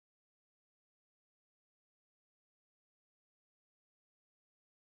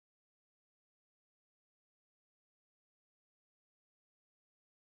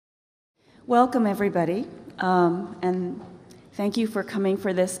Welcome, everybody, and thank you for coming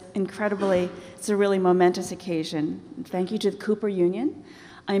for this it's a really momentous occasion. Thank you to the Cooper Union.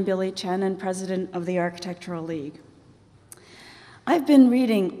 I'm Billy Chen and president of the Architectural League. I've been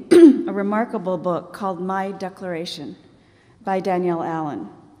reading a remarkable book called My Declaration by Danielle Allen,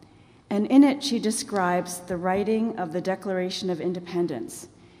 and in it she describes the writing of the Declaration of Independence,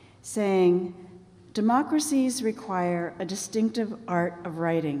 saying, "Democracies require a distinctive art of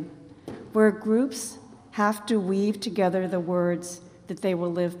writing, where groups have to weave together the words that they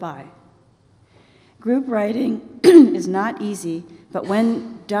will live by. Group writing is not easy, but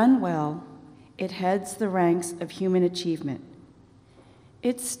when done well, it heads the ranks of human achievement.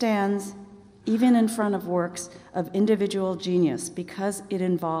 It stands even in front of works of individual genius because it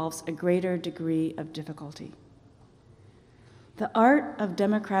involves a greater degree of difficulty. The art of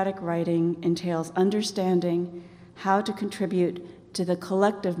democratic writing entails understanding how to contribute to the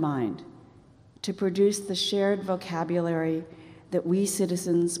collective mind, to produce the shared vocabulary that we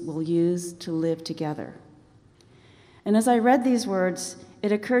citizens will use to live together." And as I read these words,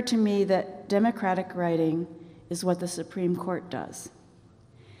 it occurred to me that democratic writing is what the Supreme Court does.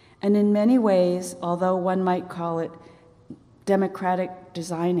 And in many ways, although one might call it democratic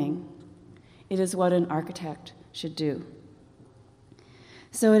designing, it is what an architect should do.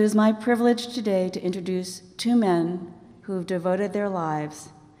 So it is my privilege today to introduce two men who have devoted their lives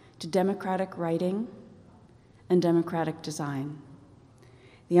to democratic writing and democratic design: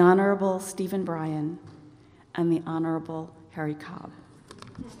 the Honorable Stephen Breyer and the Honorable Harry Cobb.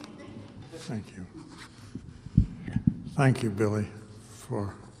 Thank you. Thank you, Billy,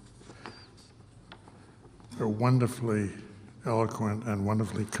 for a wonderfully eloquent and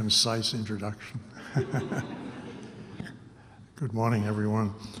wonderfully concise introduction. Good morning,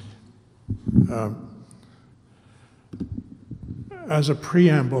 everyone. As a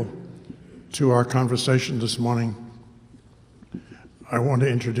preamble to our conversation this morning, I want to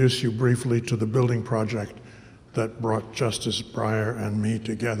introduce you briefly to the building project that brought Justice Breyer and me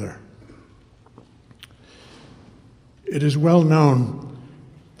together. It is well known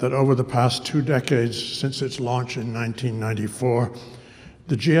that over the past 2 decades since its launch in 1994,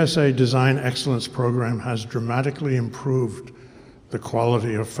 the GSA Design Excellence Program has dramatically improved the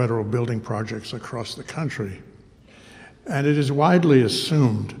quality of federal building projects across the country. And it is widely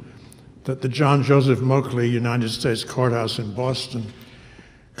assumed that the John Joseph Moakley United States Courthouse in Boston,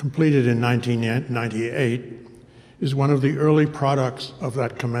 completed in 1998, is one of the early products of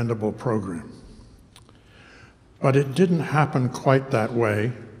that commendable program. But it didn't happen quite that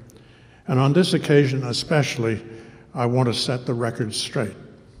way, and on this occasion especially, I want to set the record straight.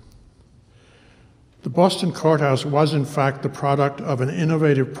 The Boston Courthouse was in fact the product of an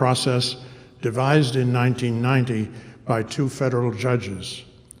innovative process devised in 1990 by 2 federal judges,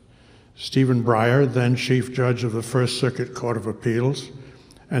 Stephen Breyer, then Chief Judge of the First Circuit Court of Appeals,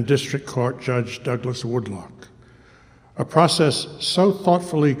 and District Court Judge Douglas Woodlock. A process so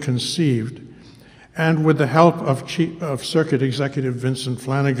thoughtfully conceived and with the help of Circuit Executive Vincent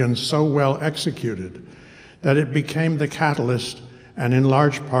Flanagan so well executed that it became the catalyst and in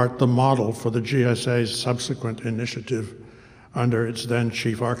large part the model for the GSA's subsequent initiative under its then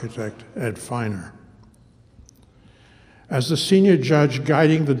Chief Architect, Ed Feiner. As the senior judge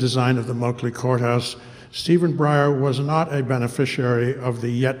guiding the design of the Moakley Courthouse, Stephen Breyer was not a beneficiary of the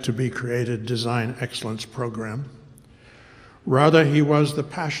yet-to-be-created Design Excellence Program. Rather, he was the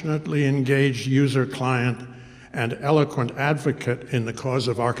passionately engaged user-client and eloquent advocate in the cause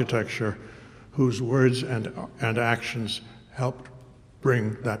of architecture whose words and actions helped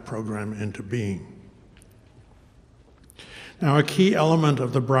bring that program into being. Now, a key element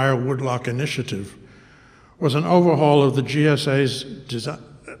of the Breyer-Woodlock initiative was an overhaul of the GSA's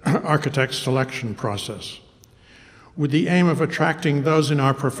architect selection process, with the aim of attracting those in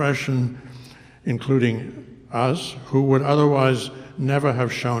our profession, including us, who would otherwise never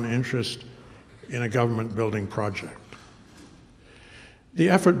have shown interest in a government building project. The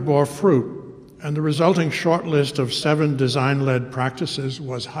effort bore fruit, and the resulting short list of 7 design-led practices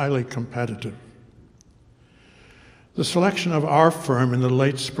was highly competitive. The selection of our firm in the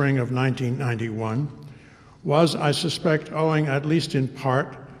late spring of 1991 was, I suspect, owing at least in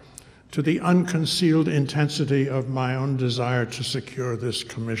part to the unconcealed intensity of my own desire to secure this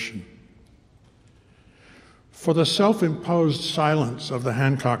commission. For the self-imposed silence of the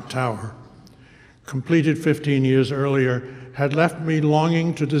Hancock Tower, completed 15 years earlier, had left me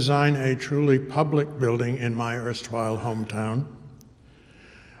longing to design a truly public building in my erstwhile hometown,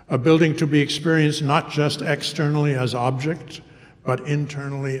 a building to be experienced not just externally as object, but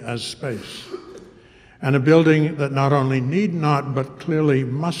internally as space, and a building that not only need not, but clearly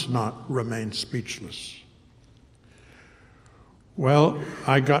must not remain speechless. Well,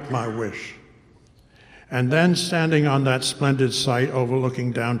 I got my wish. And then, standing on that splendid site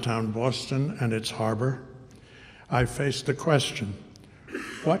overlooking downtown Boston and its harbor, I faced the question,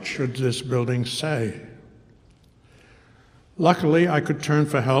 what should this building say? Luckily, I could turn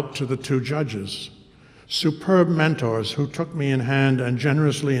for help to the two judges, superb mentors who took me in hand and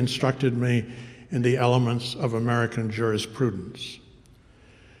generously instructed me in the elements of American jurisprudence.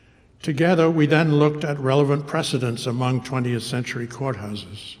 Together, we then looked at relevant precedents among 20th century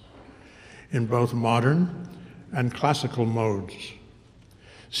courthouses in both modern and classical modes,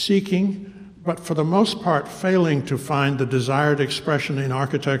 seeking, but for the most part failing to find the desired expression in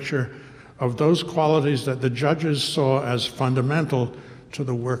architecture of those qualities that the judges saw as fundamental to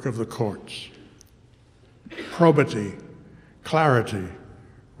the work of the courts: probity, clarity,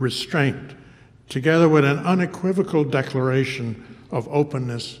 restraint, together with an unequivocal declaration of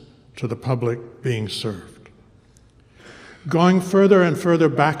openness to the public being served. Going further and further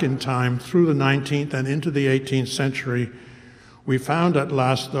back in time through the 19th and into the 18th century, we found at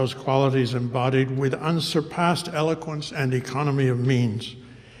last those qualities embodied with unsurpassed eloquence and economy of means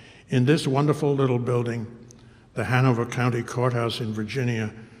in this wonderful little building, the Hanover County Courthouse in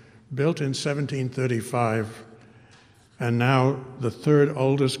Virginia, built in 1735, and now the third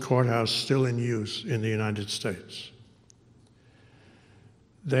oldest courthouse still in use in the United States.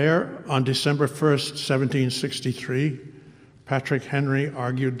 There, on December 1st, 1763, Patrick Henry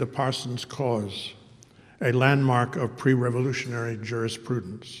argued the Parsons Cause, a landmark of pre-revolutionary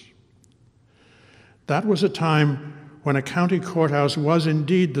jurisprudence. That was a time when a county courthouse was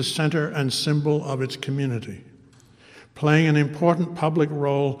indeed the center and symbol of its community, playing an important public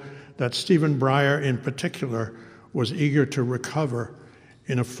role that Stephen Breyer in particular was eager to recover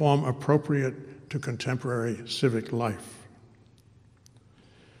in a form appropriate to contemporary civic life.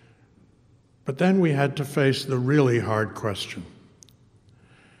 But then we had to face the really hard question.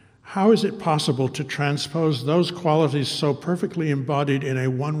 How is it possible to transpose those qualities so perfectly embodied in a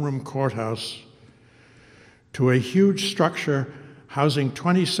one-room courthouse to a huge structure housing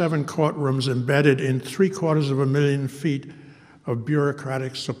 27 courtrooms embedded in 750,000 feet of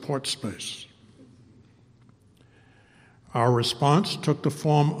bureaucratic support space? Our response took the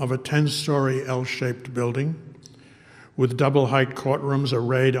form of a 10-story L-shaped building with double-height courtrooms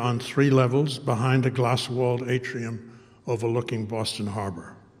arrayed on 3 levels behind a glass-walled atrium overlooking Boston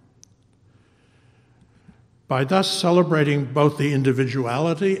Harbor. By thus celebrating both the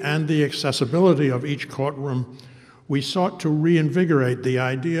individuality and the accessibility of each courtroom, we sought to reinvigorate the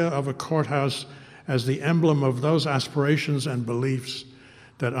idea of a courthouse as the emblem of those aspirations and beliefs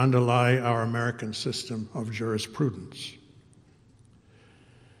that underlie our American system of jurisprudence.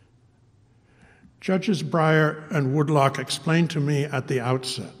 Judges Breyer and Woodlock explained to me at the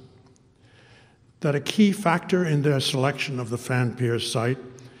outset that a key factor in their selection of the Fan Pier site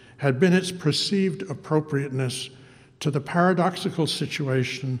had been its perceived appropriateness to the paradoxical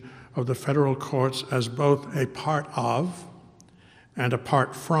situation of the federal courts as both a part of and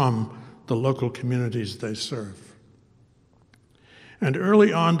apart from the local communities they serve. And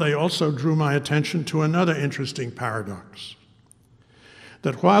early on, they also drew my attention to another interesting paradox,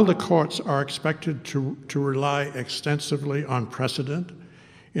 that while the courts are expected to rely extensively on precedent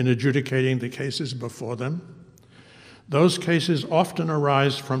in adjudicating the cases before them, those cases often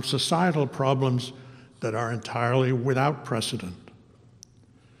arise from societal problems that are entirely without precedent.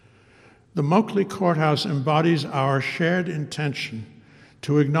 The Moakley Courthouse embodies our shared intention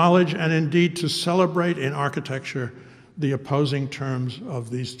to acknowledge and indeed to celebrate in architecture the opposing terms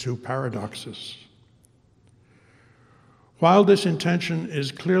of these two paradoxes. While this intention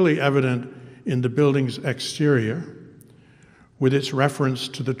is clearly evident in the building's exterior, with its reference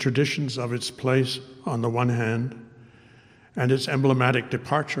to the traditions of its place on the one hand, and its emblematic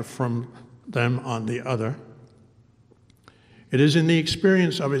departure from them on the other, it is in the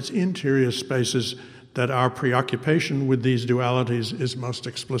experience of its interior spaces that our preoccupation with these dualities is most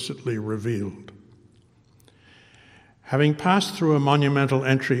explicitly revealed. Having passed through a monumental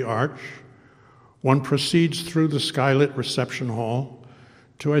entry arch, one proceeds through the skylit reception hall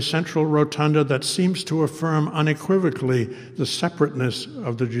to a central rotunda that seems to affirm unequivocally the separateness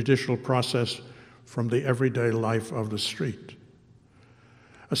of the judicial process from the everyday life of the street.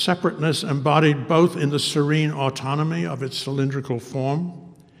 A separateness embodied both in the serene autonomy of its cylindrical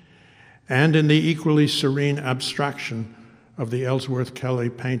form and in the equally serene abstraction of the Ellsworth Kelly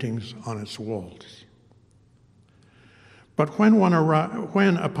paintings on its walls. But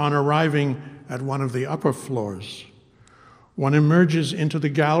when upon arriving at one of the upper floors, one emerges into the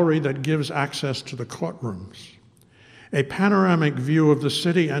gallery that gives access to the courtrooms. A panoramic view of the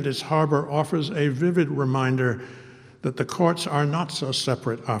city and its harbor offers a vivid reminder that the courts are not so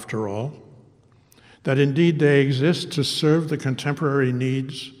separate after all, that indeed they exist to serve the contemporary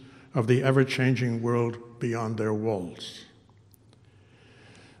needs of the ever-changing world beyond their walls.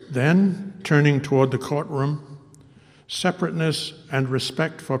 Then, turning toward the courtroom, separateness and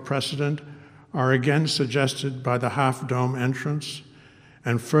respect for precedent are again suggested by the half-dome entrance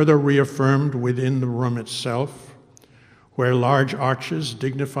and further reaffirmed within the room itself, where large arches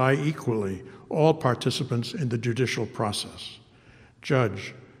dignify equally all participants in the judicial process: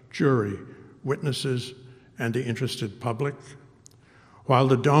 judge, jury, witnesses, and the interested public, while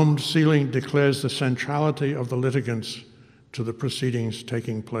the domed ceiling declares the centrality of the litigants to the proceedings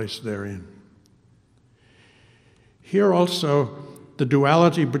taking place therein. Here also, the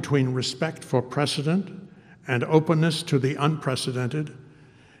duality between respect for precedent and openness to the unprecedented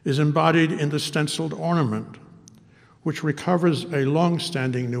is embodied in the stenciled ornament, which recovers a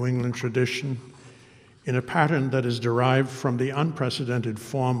long-standing New England tradition in a pattern that is derived from the unprecedented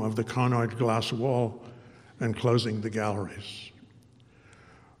form of the conoid glass wall enclosing the galleries.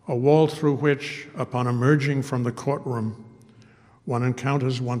 A wall through which, upon emerging from the courtroom, one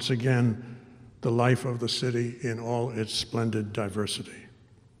encounters once again the life of the city in all its splendid diversity.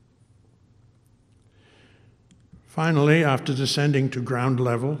 Finally, after descending to ground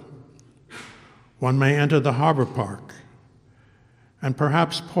level, one may enter the harbor park and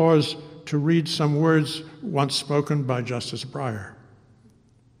perhaps pause to read some words once spoken by Justice Breyer.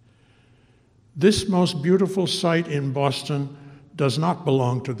 This most beautiful site in Boston does not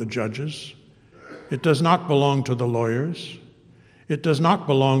belong to the judges. It does not belong to the lawyers. It does not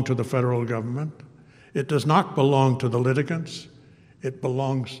belong to the federal government. It does not belong to the litigants. It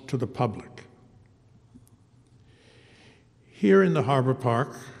belongs to the public. Here in the harbor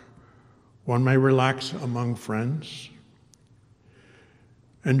park, one may relax among friends,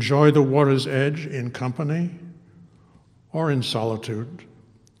 enjoy the water's edge in company or in solitude,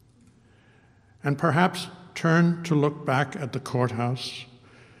 and perhaps turn to look back at the courthouse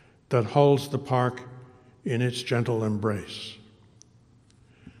that holds the park in its gentle embrace.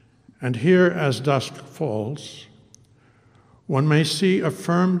 And here, as dusk falls, one may see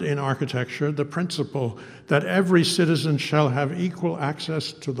affirmed in architecture the principle that every citizen shall have equal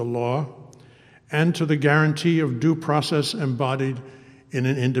access to the law and to the guarantee of due process embodied in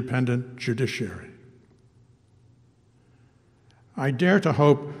an independent judiciary. I dare to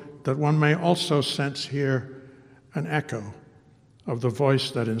hope that one may also sense here an echo of the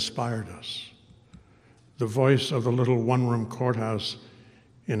voice that inspired us, the voice of the little one-room courthouse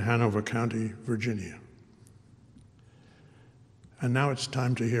in Hanover County, Virginia. And now it's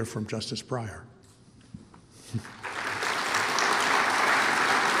time to hear from Justice Breyer.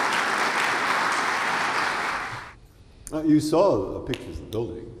 You saw the pictures of the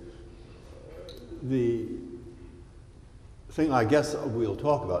building. The thing I guess we'll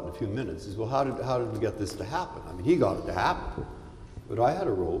talk about in a few minutes is, well, how did we get this to happen? I mean, he got it to happen, but I had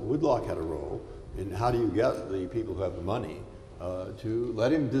a role, Woodlock had a role in how do you get the people who have the money to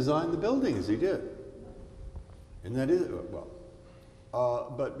let him design the building as he did. And that is,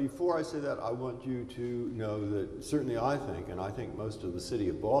 well, but before I say that, I want you to know that certainly I think, and I think most of the city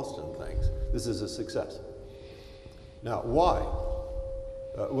of Boston thinks, this is a success. Now, why?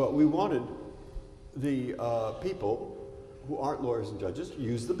 Well, we wanted the people who aren't lawyers and judges to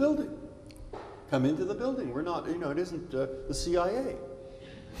use the building. Come into the building. We're not, it isn't the CIA.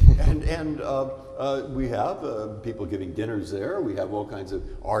 and we have people giving dinners there. We have all kinds of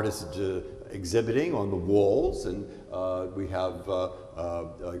artists exhibiting on the walls, and we have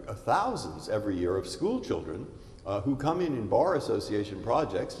thousands every year of school children who come in bar association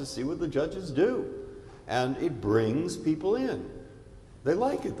projects to see what the judges do. And it brings people in. They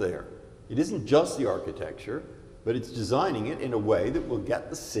like it there. It isn't just the architecture, but it's designing it in a way that will get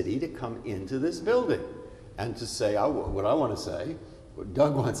the city to come into this building and to say what I want to say, what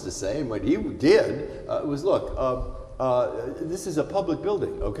Doug wants to say, and what he did was, look, this is a public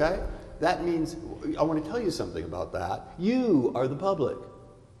building, okay? That means, I want to tell you something about that. You are the public.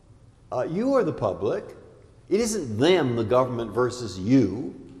 You are the public. It isn't them, the government, versus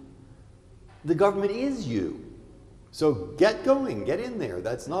you. The government is you. So get going, get in there.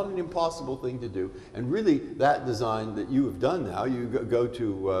 That's not an impossible thing to do. And really, that design that you have done now, you go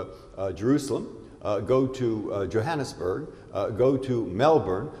to Jerusalem, go to Johannesburg, go to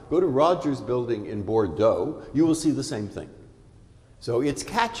Melbourne, go to Rogers Building in Bordeaux, you will see the same thing. So it's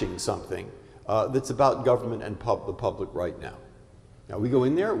catching something that's about government and the public right now. Now we go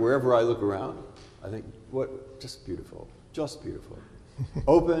in there, wherever I look around, I think, just beautiful. Just beautiful.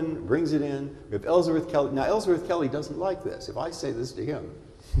 Open, brings it in. We have Ellsworth Kelly. Now, Ellsworth Kelly doesn't like this. If I say this to him,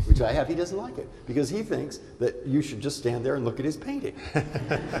 which I have, he doesn't like it, because he thinks that you should just stand there and look at his painting.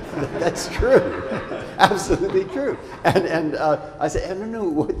 That's true. Absolutely true. And I say, no,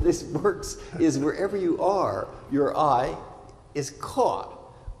 what this works is wherever you are, your eye is caught.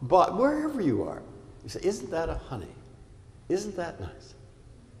 But wherever you are, you say, isn't that a honey? Isn't that nice?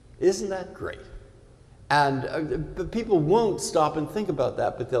 Isn't that great? And but people won't stop and think about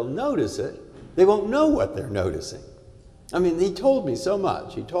that, but they'll notice it. They won't know what they're noticing. I mean, he told me so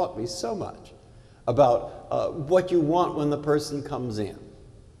much. He taught me so much about what you want when the person comes in.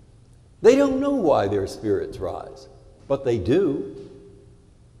 They don't know why their spirits rise, but they do.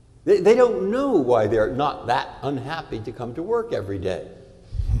 They don't know why they're not that unhappy to come to work every day,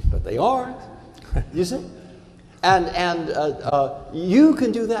 but they are. You see? And you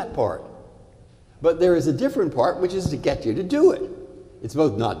can do that part. But there is a different part, which is to get you to do it. It's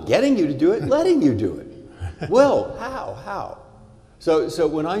both not getting you to do it, letting you do it. Well, how? So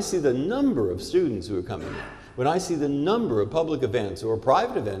when I see the number of students who are coming in, when I see the number of public events or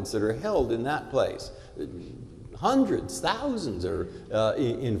private events that are held in that place, hundreds, thousands are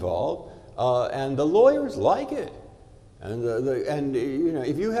involved, and the lawyers like it. And you know,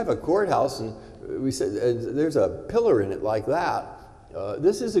 if you have a courthouse and we said there's a pillar in it like that,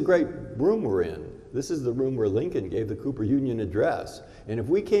 this is a great room we're in. This is the room where Lincoln gave the Cooper Union address. And if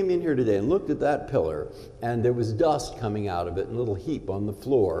we came in here today and looked at that pillar and there was dust coming out of it in a little heap on the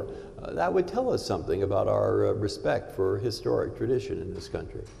floor, that would tell us something about our respect for historic tradition in this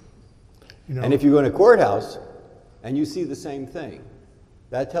country. You know, and if you go in a courthouse and you see the same thing,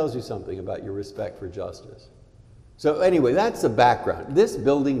 that tells you something about your respect for justice. So anyway, that's the background. This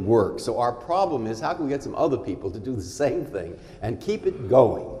building works. So our problem is, how can we get some other people to do the same thing and keep it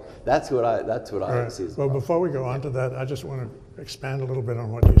going? That's what I see as well, before we go on to that, I just want to expand a little bit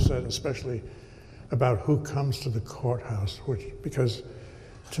on what you said, especially about who comes to the courthouse, because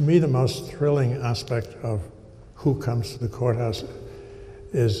to me the most thrilling aspect of who comes to the courthouse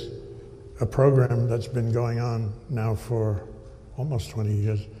is a program that's been going on now for almost 20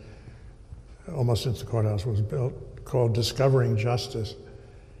 years, almost since the courthouse was built, called Discovering Justice,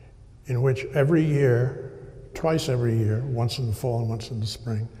 in which every year, twice every year, once in the fall and once in the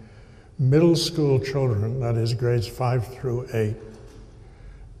spring, middle school children, that is grades 5 through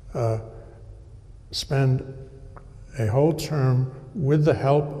 8, spend a whole term with the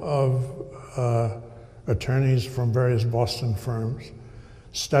help of attorneys from various Boston firms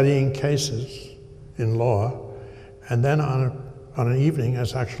studying cases in law, and then on an evening,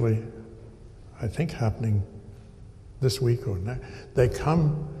 as actually I think happening this week or next, they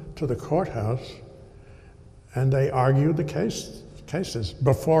come to the courthouse and they argue the cases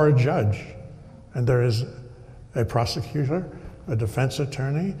before a judge. And there is a prosecutor, a defense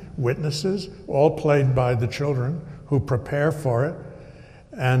attorney, witnesses, all played by the children who prepare for it.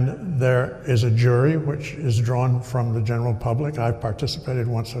 And there is a jury which is drawn from the general public. I've participated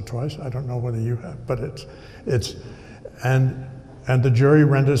once or twice. I don't know whether you have, but and the jury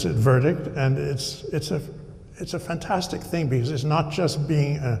renders its verdict, and it's a fantastic thing, because it's not just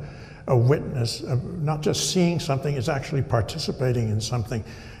being a witness, not just seeing something, it's actually participating in something.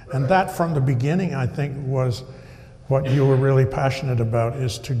 And that from the beginning, I think, was what you were really passionate about,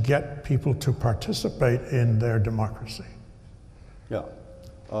 is to get people to participate in their democracy. Yeah,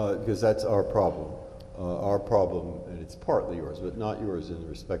 because that's our problem. Our problem, and it's partly yours, but not yours in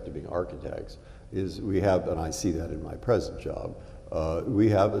respect to being architects, is we have, and I see that in my present job, we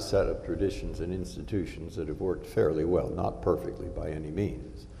have a set of traditions and institutions that have worked fairly well, not perfectly by any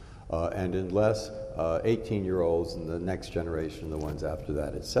means. And unless 18-year-olds and the next generation, the ones after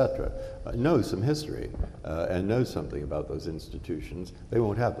that, et cetera, know some history and know something about those institutions, they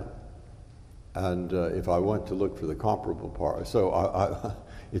won't have them. And if I want to look for the comparable part, so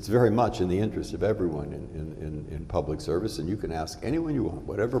it's very much in the interest of everyone in public service, and you can ask anyone you want,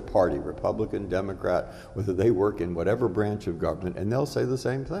 whatever party, Republican, Democrat, whether they work in whatever branch of government, and they'll say the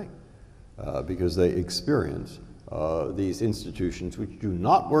same thing, because they experience these institutions which do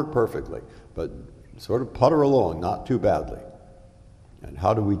not work perfectly, but sort of putter along not too badly. And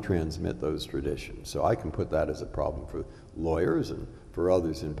how do we transmit those traditions? So I can put that as a problem for lawyers and for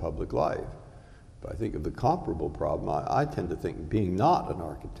others in public life. But I think of the comparable problem, I tend to think, being not an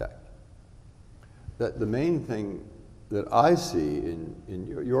architect, that the main thing that I see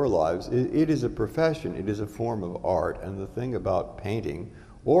in your lives, it is a profession, it is a form of art, and the thing about painting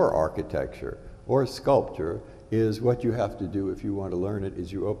or architecture or sculpture is what you have to do if you want to learn it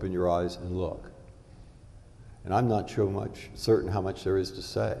is you open your eyes and look. And I'm not certain how much there is to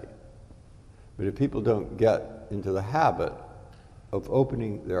say. But if people don't get into the habit of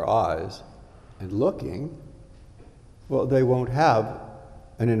opening their eyes and looking, well, they won't have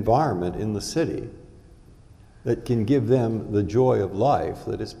an environment in the city that can give them the joy of life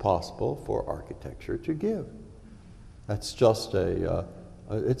that is possible for architecture to give. That's just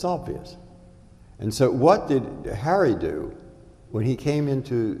it's obvious. And so what did Harry do when he came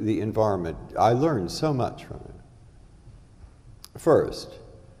into the environment? I learned so much from him. First,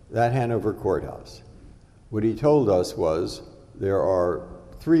 that Hanover courthouse. What he told us was there are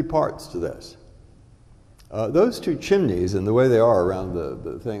 3 parts to this. Those 2 chimneys and the way they are around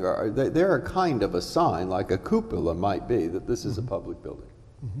the thing, they're a kind of a sign, like a cupola might be, that this is a public building.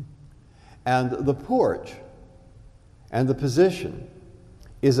 Mm-hmm. And the porch and the position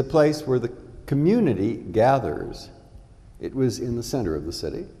is a place where the community gathers. It was in the center of the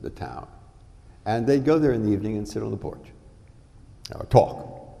city, the town. And they'd go there in the evening and sit on the porch, or talk,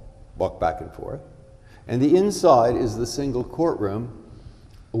 walk back and forth. And the inside is the single courtroom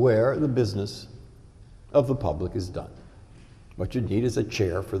where the business of the public is done. What you need is a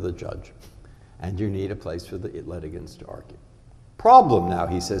chair for the judge, and you need a place for the litigants to argue. Problem now,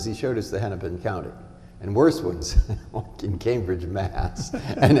 he says, he showed us the Hennepin County, and worse ones like in Cambridge, Mass,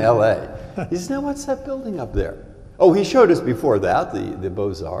 and LA. He says, now what's that building up there? Oh, he showed us before that, the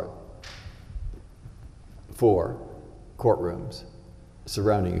Beaux-Arts, 4 courtrooms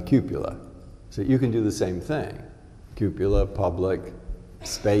surrounding a cupola. So you can do the same thing. Cupola, public,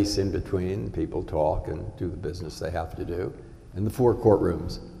 space in between, people talk and do the business they have to do, and the 4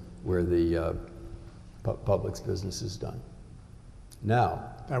 courtrooms where the public's business is done.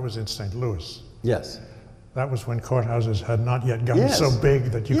 Now. That was in St. Louis. Yes. That was when courthouses had not yet gotten so big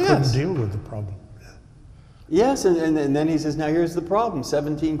that you couldn't deal with the problem. Yes, and then he says, now here's the problem,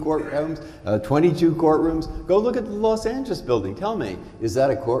 17 courtrooms, 22 courtrooms. Go look at the Los Angeles building. Tell me, is that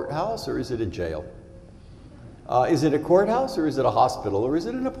a courthouse or is it a jail? Is it a courthouse or is it a hospital or is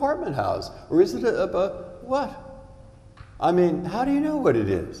it an apartment house or is it what? I mean, how do you know what it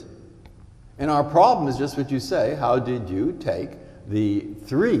is? And our problem is just what you say. How did you take the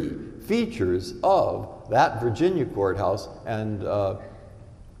 3 features of that Virginia courthouse and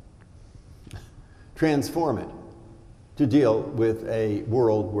transform it to deal with a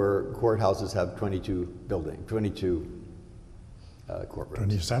world where courthouses have 22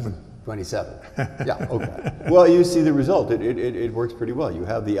 courtrooms? 27. Yeah, okay. Well, you see the result. It works pretty well. You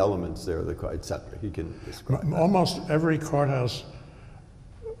have the elements there, et cetera. He can describe that. Almost every courthouse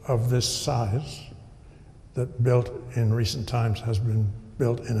of this size that built in recent times has been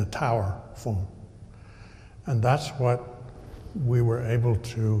built in a tower form. And that's what we were able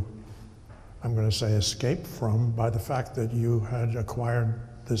to, I'm going to say, escape from by the fact that you had acquired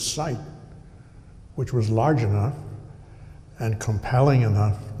this site, which was large enough and compelling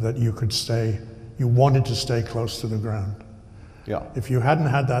enough that you wanted to stay close to the ground. Yeah. If you hadn't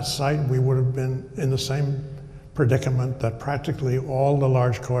had that site, we would have been in the same predicament that practically all the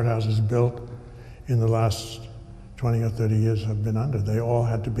large courthouses built in the last 20 or 30 years have been under. They all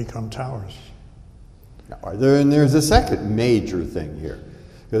had to become towers. And there's a second major thing here,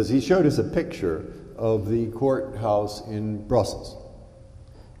 because he showed us a picture of the courthouse in Brussels.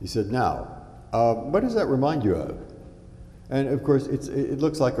 He said, now, what does that remind you of? And of course, it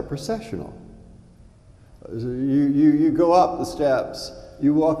looks like a processional. You go up the steps,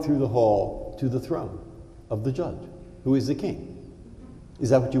 you walk through the hall to the throne of the judge, who is the king. Is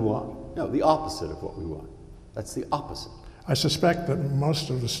that what you want? No, the opposite of what we want. That's the opposite. I suspect that most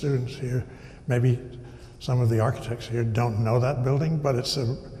of the students here, maybe some of the architects here, don't know that building, but it's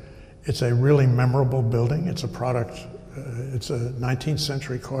a really memorable building. It's a product, it's a 19th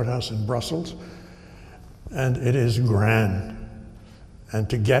century courthouse in Brussels, and it is grand. And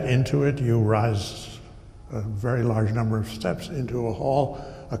to get into it, you rise a very large number of steps into a hall,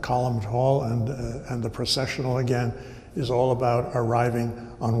 a columned hall, and the processional again is all about arriving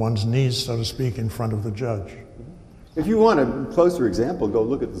on one's knees, so to speak, in front of the judge. If you want a closer example, go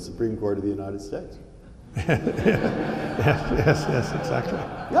look at the Supreme Court of the United States. Yes, exactly.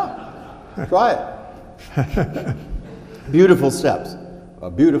 Yeah, try it. Beautiful steps.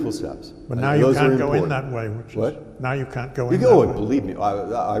 Beautiful steps. But now you can't go in that way. Now you can't go in that way. Believe me,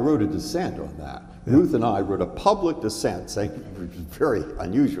 I wrote a dissent on that. Yeah. Ruth and I wrote a public dissent saying it was very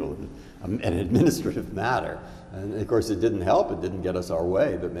unusual, an administrative matter. And of course, it didn't help. It didn't get us our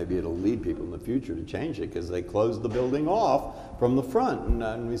way, but maybe it'll lead people in the future to change it because they closed the building off from the front.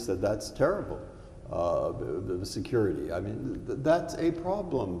 And we said, that's terrible, the security. I mean, that's a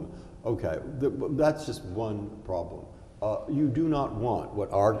problem. Okay, that's just one problem. You do not want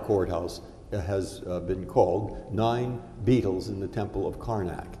what our courthouse has been called 9 beetles in the temple of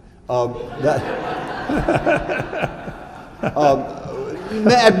Karnak.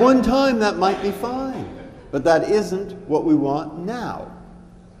 At one time, that might be fine, but that isn't what we want now.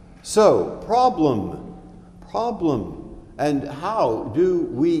 So, problem. And how do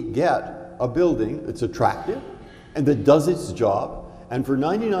we get a building that's attractive and that does its job, and for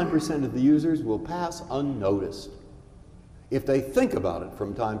 99% of the users will pass unnoticed? If they think about it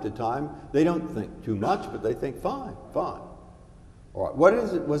from time to time, they don't think too much, but they think, fine. All right, what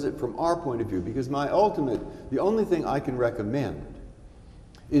was it from our point of view? Because the only thing I can recommend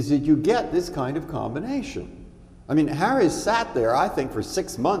is that you get this kind of combination. I mean, Harris sat there, I think, for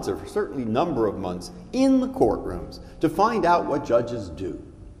 6 months, or for certainly a number of months, in the courtrooms to find out what judges do.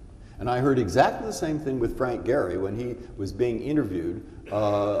 And I heard exactly the same thing with Frank Gehry when he was being interviewed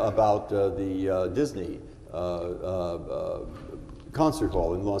about the Disney concert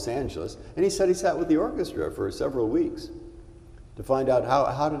hall in Los Angeles. And he said he sat with the orchestra for several weeks to find out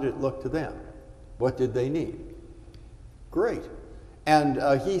how did it look to them? What did they need? Great. And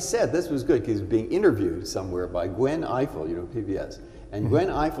he said, this was good, because he was being interviewed somewhere by Gwen Ifill, you know, PBS. And Gwen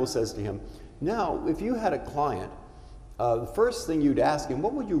Ifill says to him, now, if you had a client, the first thing you'd ask him,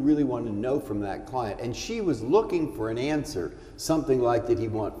 what would you really want to know from that client? And she was looking for an answer, something like, did he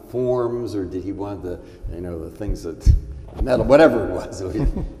want forms, or did he want the things that, metal, whatever it was.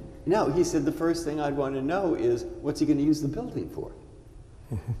 No, he said, the first thing I'd want to know is, what's he going to use the building for?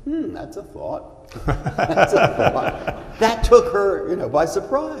 That's a thought. That's a thought. That took her, by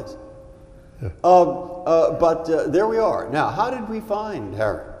surprise. Yeah. But there we are. Now, how did we find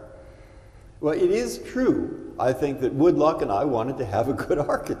Harry? Well, it is true, I think, that Woodlock and I wanted to have a good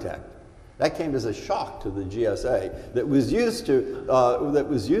architect. That came as a shock to the GSA that was used to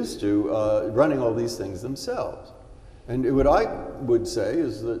running all these things themselves. And what I would say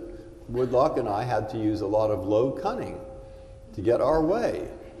is that Woodlock and I had to use a lot of low cunning to get our way,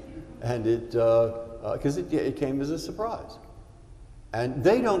 and because it came as a surprise. And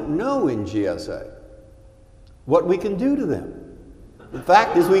they don't know in GSA what we can do to them. The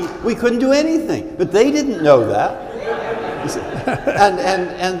fact is we couldn't do anything, but they didn't know that.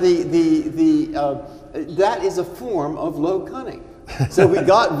 and that is a form of low cunning. So we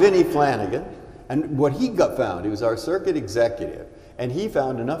got Vinnie Flanagan, and what he found, he was our circuit executive, and he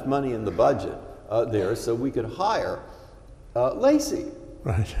found enough money in the budget there so we could hire Lacey.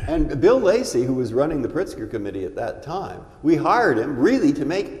 Right. And Bill Lacey, who was running the Pritzker Committee at that time, we hired him really to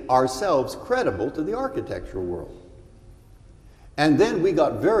make ourselves credible to the architectural world. And then we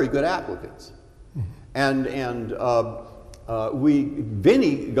got very good applicants. And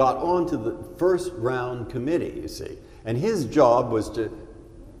Vinnie got onto the first round committee, you see. And his job was to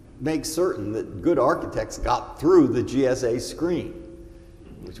make certain that good architects got through the GSA screen,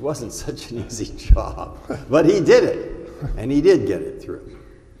 which wasn't such an easy job. But he did it. And he did get it through.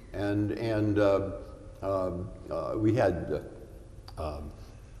 And we had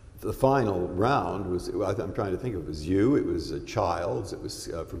the final round was, I'm trying to think, it was you, it was Childs, it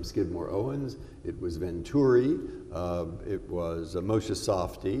was from Skidmore Owens, it was Venturi, it was Moshe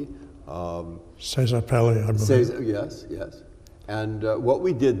Safdie. Cesar Pelli, I believe. Yes. And what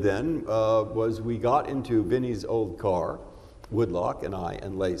we did then was we got into Vinnie's old car, Woodlock and I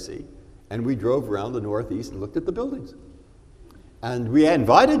and Lacey, and we drove around the Northeast and looked at the buildings. And we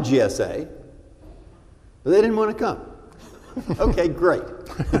invited GSA, but they didn't want to come. Okay, great.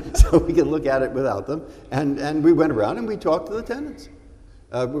 So we can look at it without them. And we went around and we talked to the tenants.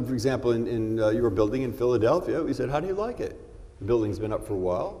 For example, in your building in Philadelphia, we said, how do you like it? The building's been up for a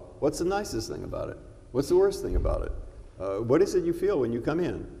while. What's the nicest thing about it? What's the worst thing about it? What is it you feel when you come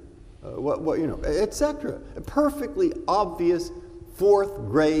in? Etc. Perfectly obvious fourth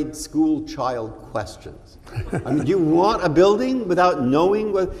grade school child questions. I mean, do you want a building without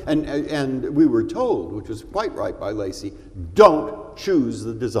knowing what? And we were told, which was quite right by Lacey, don't choose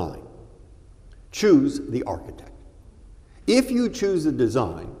the design. Choose the architect. If you choose the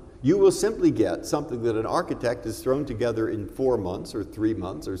design, you will simply get something that an architect has thrown together in 4 months or 3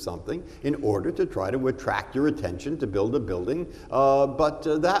 months or something in order to try to attract your attention to build a building. But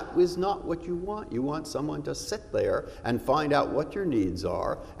that is not what you want. You want someone to sit there and find out what your needs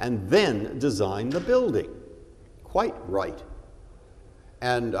are and then design the building. Quite right.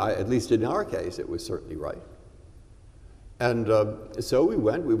 And at least in our case, it was certainly right. And so we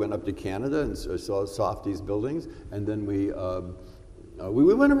went up to Canada and saw Safdie's buildings, and then we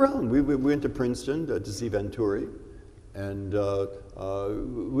went around. We went to Princeton to see Venturi, and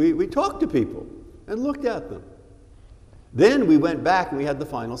we talked to people and looked at them. Then we went back and we had the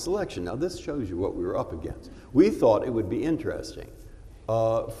final selection. Now this shows you what we were up against. We thought it would be interesting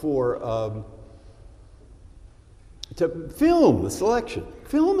to to film the selection.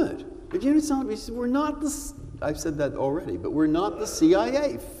 Film it. But you know, it's not, we're not the, I've said that already, but we're not the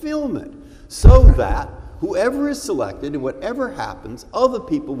CIA. Film it so that whoever is selected and whatever happens, other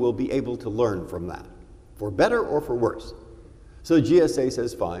people will be able to learn from that, for better or for worse. So GSA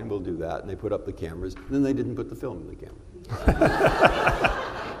says, fine, we'll do that, and they put up the cameras, and then they didn't put the film in the camera.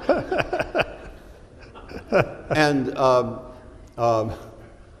 And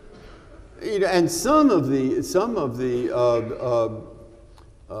you know, and some of the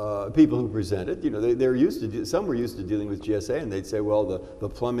people who presented, you know, they're used to some were used to dealing with GSA, and they'd say, well, the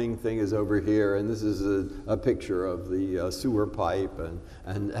plumbing thing is over here, and this is a picture of the sewer pipe,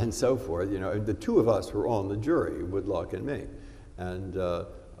 and so forth. You know, the two of us were on the jury, Woodlock and me, and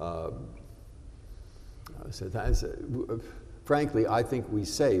frankly, I think we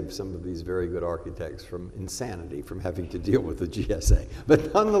saved some of these very good architects from insanity, from having to deal with the GSA.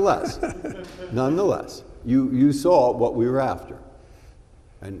 But nonetheless, you saw what we were after.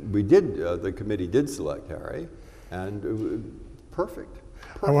 And we did, the committee did select Harry, and perfect.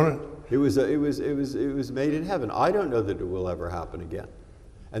 It was made in heaven. I don't know that it will ever happen again.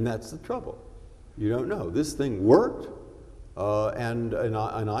 And that's the trouble. You don't know. This thing worked, and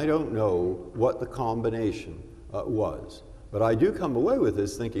I don't know what the combination was. But I do come away with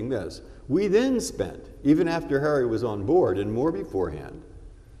this thinking this. We then spent, even after Harry was on board and more beforehand,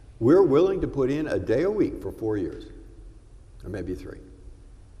 we're willing to put in a day a week for 4 years, or maybe 3.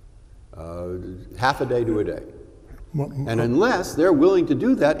 Half a day to a day. And unless they're willing to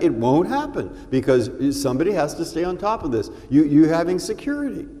do that, it won't happen, because somebody has to stay on top of this. You're having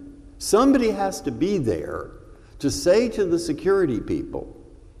security. Somebody has to be there to say to the security people,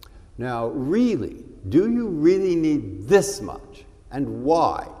 now really, do you really need this much, and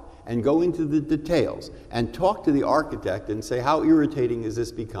why? And go into the details and talk to the architect and say, how irritating is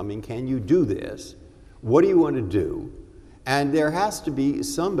this becoming? Can you do this? What do you want to do? And there has to be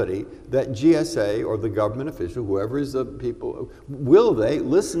somebody that GSA or the government official, whoever is the people, will they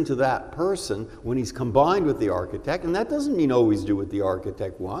listen to that person when he's combined with the architect? And that doesn't mean always do what the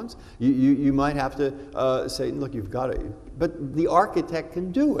architect wants. You might have to say, look, you've got to, but the architect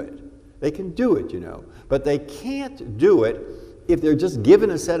can do it. They can do it, you know, but they can't do it if they're just given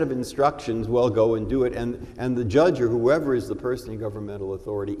a set of instructions, well, go and do it, and the judge or whoever is the person in governmental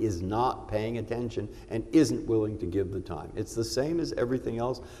authority is not paying attention and isn't willing to give the time. It's the same as everything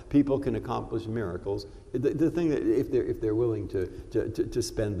else. People can accomplish miracles. The thing that if they're willing to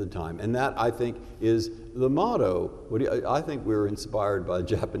spend the time, and that I think is the motto. I think we were inspired by a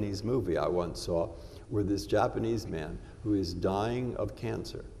Japanese movie I once saw, where this Japanese man who is dying of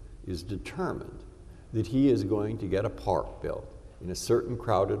cancer is determined that he is going to get a park built in a certain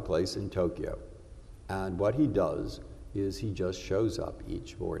crowded place in Tokyo. And what he does is he just shows up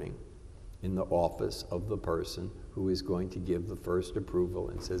each morning in the office of the person who is going to give the first approval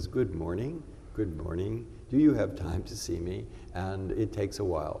and says, good morning, do you have time to see me? And it takes a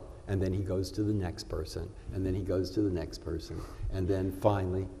while. And then he goes to the next person, and then he goes to the next person, and then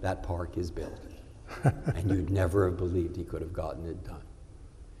finally that park is built. And you'd never have believed he could have gotten it done.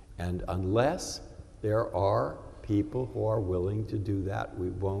 And unless there are people who are willing to do that, we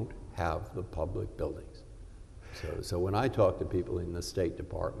won't have the public buildings. So when I talk to people in the State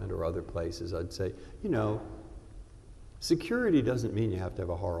Department or other places, I'd say, you know, security doesn't mean you have to have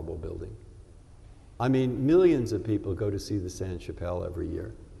a horrible building. I mean, millions of people go to see the Sainte-Chapelle every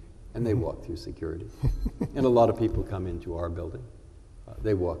year, and they walk through security. And a lot of people come into our building.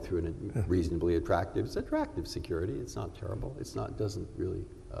 They walk through a reasonably attractive, it's attractive security. It's not terrible. It's not, doesn't really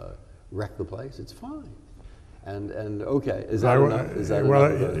wreck the place. It's fine. And okay, is that enough? Is that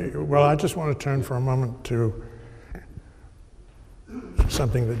enough? Well, I just want to turn for a moment to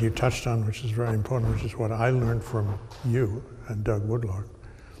something that you touched on, which is very important, which is what I learned from you and Doug Woodlock.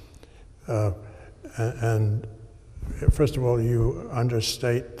 And first of all, you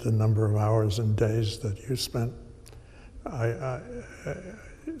understate the number of hours and days that you spent.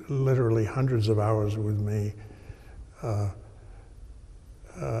 Literally hundreds of hours with me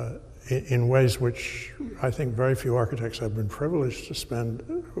in ways which I think very few architects have been privileged to spend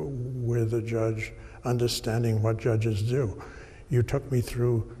with a judge, understanding what judges do. You took me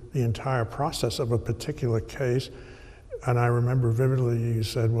through the entire process of a particular case, and I remember vividly you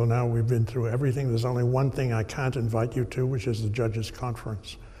said, well, now we've been through everything. There's only one thing I can't invite you to, which is the judges'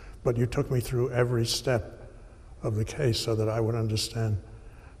 conference. But you took me through every step of the case so that I would understand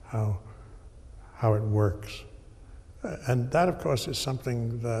how it works. And that, of course, is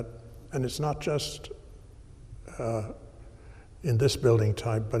something that, and it's not just in this building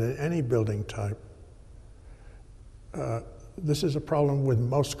type, but in any building type, this is a problem with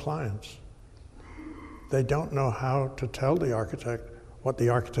most clients. they don't know how to tell the architect what the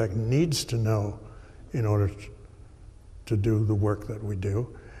architect needs to know in order to do the work that we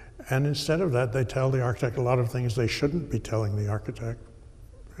do. And instead of that, they tell the architect a lot of things they shouldn't be telling the architect,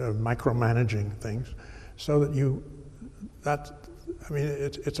 micromanaging things, so that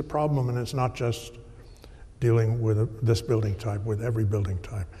it's a problem, and it's not just dealing with this building type, with every building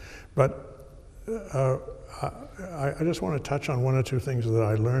type. But I just want to touch on one or two things that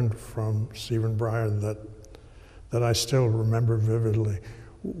I learned from Stephen Breyer that I still remember vividly.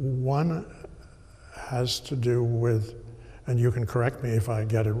 One has to do with, and you can correct me if I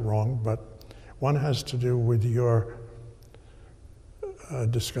get it wrong, but one has to do with your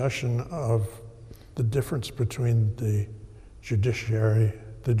discussion of the difference between the judiciary,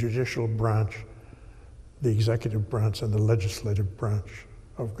 the judicial branch, the executive branch, and the legislative branch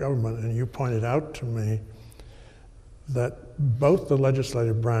of government. And you pointed out to me that both the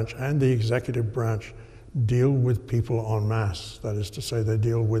legislative branch and the executive branch deal with people en masse. That is to say, they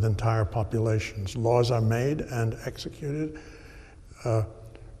deal with entire populations. Laws are made and executed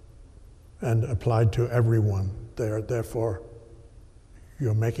and applied to everyone. Therefore,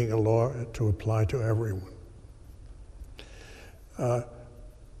 you're making a law to apply to everyone.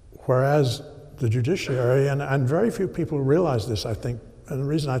 Whereas the judiciary, and very few people realize this, I think, and the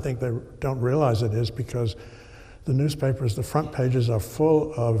reason I think they don't realize it is because the newspapers, the front pages are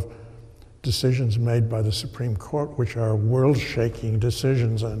full of decisions made by the Supreme Court, which are world-shaking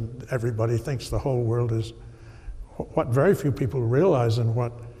decisions, and everybody thinks the whole world is. What very few people realize, and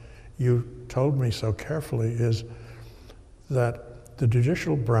what you told me so carefully, is that the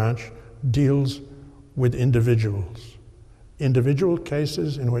judicial branch deals with individuals. Individual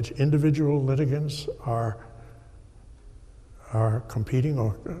cases in which individual litigants are competing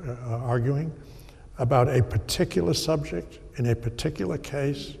or arguing about a particular subject in a particular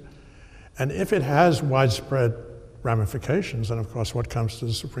case. And if it has widespread ramifications, and of course what comes to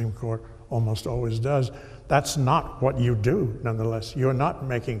the Supreme Court almost always does, that's not what you do, nonetheless. You're not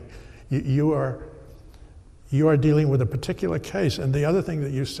making, you are dealing with a particular case. And the other thing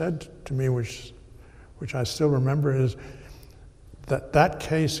that you said to me, which I still remember, is that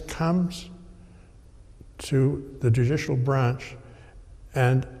case comes to the judicial branch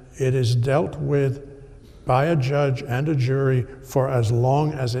and it is dealt with by a judge and a jury for as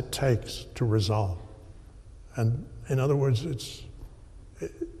long as it takes to resolve. And in other words,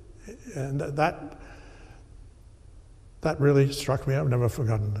 that really struck me. I've never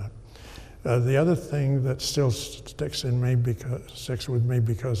forgotten that. The other thing that still sticks with me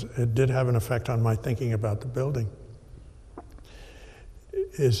because it did have an effect on my thinking about the building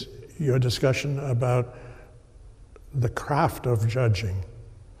is your discussion about the craft of judging.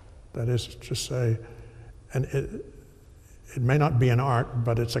 That is to say, and it may not be an art,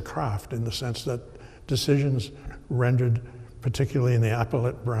 but it's a craft in the sense that decisions rendered, particularly in the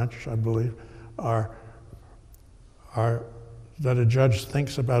appellate branch, I believe, are that a judge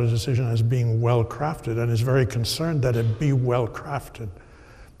thinks about a decision as being well crafted and is very concerned that it be well crafted,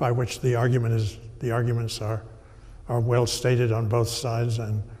 by which the arguments are well stated on both sides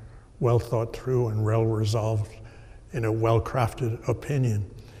and well thought through and well resolved in a well crafted opinion.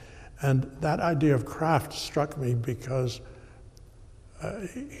 And that idea of craft struck me because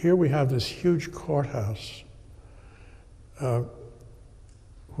here we have this huge courthouse,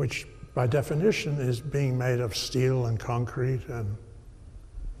 which by definition is being made of steel and concrete,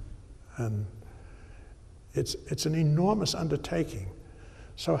 and it's an enormous undertaking.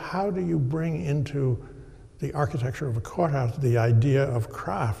 So how do you bring into the architecture of a courthouse the idea of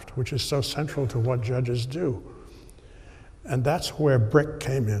craft, which is so central to what judges do? And that's where brick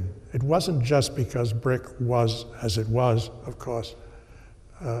came in. It wasn't just because brick was, as it was, of course,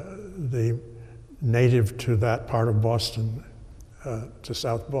 the native to that part of Boston, to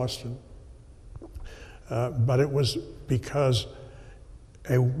South Boston, but it was because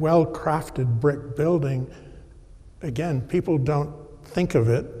a well-crafted brick building, again, people don't think of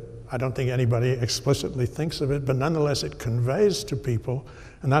it. I don't think anybody explicitly thinks of it, but nonetheless it conveys to people,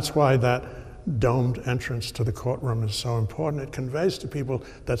 and that's why that domed entrance to the courtroom is so important. It conveys to people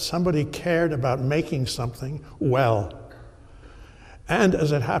that somebody cared about making something well. And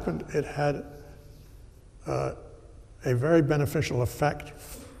as it happened, it had a very beneficial effect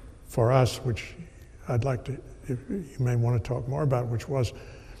for us, which I'd like to, if you may want to talk more about, which was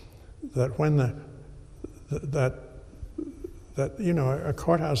that when a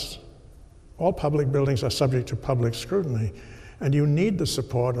courthouse, all public buildings are subject to public scrutiny, and you need the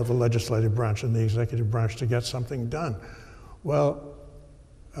support of the legislative branch and the executive branch to get something done. Well,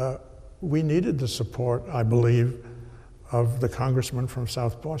 we needed the support, I believe, of the congressman from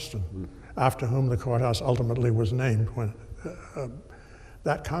South Boston. after whom the courthouse ultimately was named. When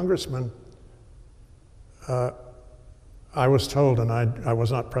that congressman, I was told, and I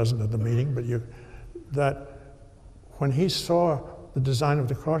was not present at the meeting, but that when he saw the design of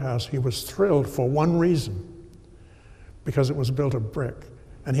the courthouse, he was thrilled for one reason, because it was built of brick.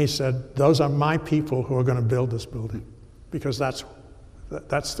 And he said, those are my people who are going to build this building, because that's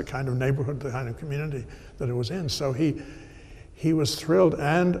the kind of neighborhood, the kind of community that it was in. So he was thrilled.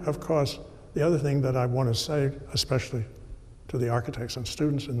 And of course, the other thing that I want to say, especially to the architects and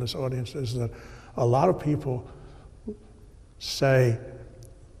students in this audience, is that a lot of people say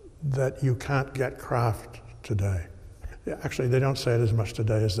that you can't get craft today. Actually, they don't say it as much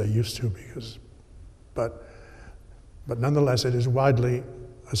today as they used to, but nonetheless, it is widely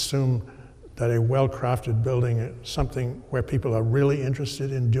assumed that a well-crafted building, something where people are really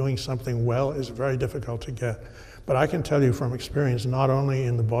interested in doing something well, is very difficult to get. But I can tell you from experience, not only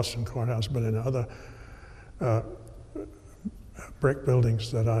in the Boston courthouse, but in other brick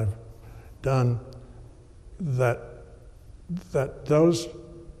buildings that I've done, that those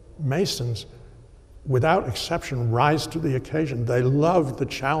masons, without exception, rise to the occasion. They love the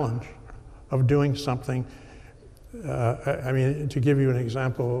challenge of doing something. I mean, to give you an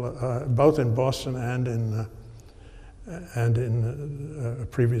example, both in Boston and in a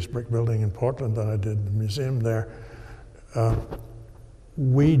previous brick building in Portland that I did, the museum there,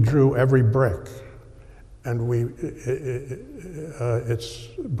 we drew every brick, and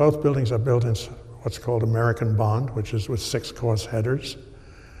both buildings are built in what's called American bond, which is with 6-course headers,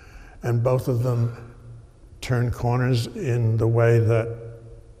 and both of them turn corners in the way that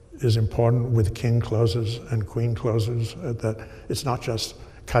is important with king closes and queen closes, that it's not just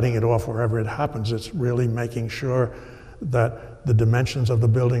cutting it off wherever it happens, it's really making sure that the dimensions of the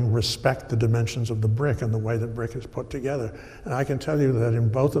building respect the dimensions of the brick and the way that brick is put together. And I can tell you that in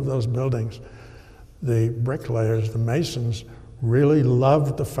both of those buildings, the bricklayers, the masons, really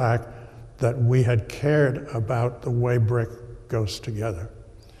loved the fact that we had cared about the way brick goes together.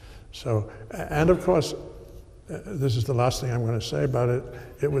 So, and of course, this is the last thing I'm going to say about it.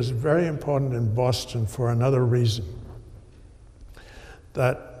 It was very important in Boston for another reason,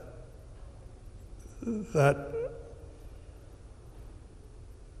 that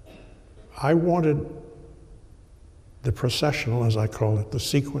I wanted the processional, as I call it, the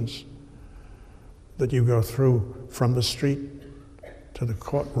sequence that you go through from the street to the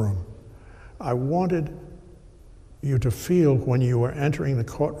courtroom. I wanted you to feel when you were entering the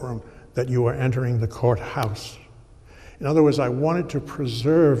courtroom that you were entering the courthouse. In other words, I wanted to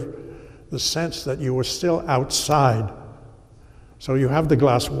preserve the sense that you were still outside. So you have the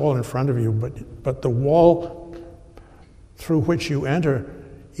glass wall in front of you, but the wall through which you enter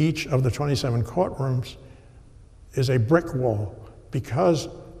each of the 27 courtrooms is a brick wall, because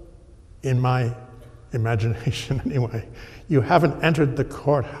in my imagination anyway, you haven't entered the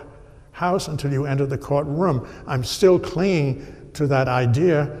courthouse until you enter the courtroom. I'm still clinging to that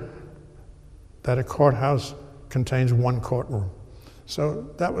idea that a courthouse contains one courtroom.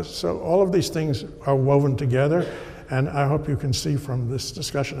 So all of these things are woven together, and I hope you can see from this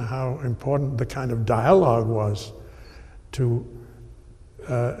discussion how important the kind of dialogue was to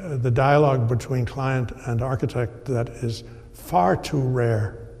the dialogue between client and architect that is far too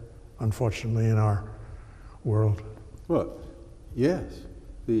rare, unfortunately, in our world. Well, yes.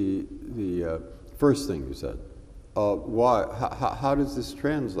 The first thing you said, why? How does this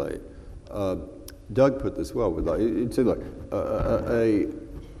translate? Doug put this well. He'd say, look,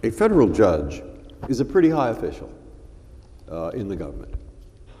 a federal judge is a pretty high official in the government,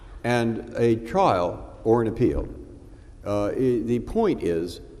 and a trial or an appeal. The point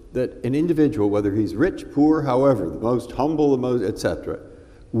is that an individual, whether he's rich, poor, however, the most humble, the most, etc.,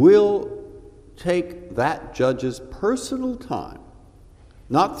 will take that judge's personal time,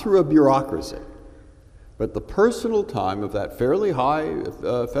 not through a bureaucracy, but the personal time of that fairly high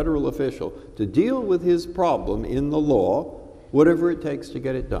federal official to deal with his problem in the law, whatever it takes to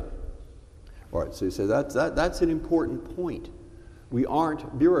get it done. All right, so you say that's an important point. We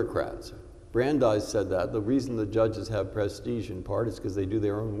aren't bureaucrats. Brandeis said that. The reason the judges have prestige in part is because they do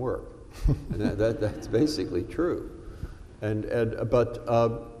their own work. And that's basically true. But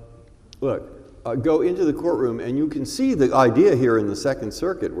look, go into the courtroom and you can see the idea here in the Second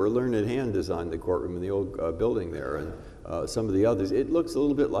Circuit where Learned Hand designed the courtroom in the old building there, and some of the others. It looks a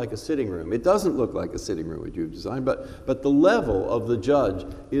little bit like a sitting room. It doesn't look like a sitting room that you've designed, but the level of the judge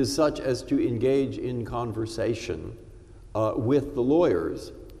is such as to engage in conversation with the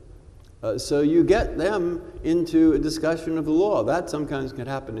lawyers. So you get them into a discussion of the law. That sometimes can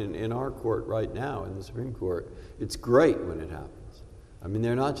happen in our court right now, in the Supreme Court. It's great when it happens. I mean,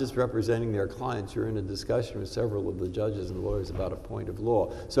 they're not just representing their clients. You're in a discussion with several of the judges and lawyers about a point of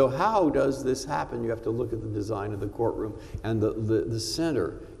law. So how does this happen? You have to look at the design of the courtroom, and the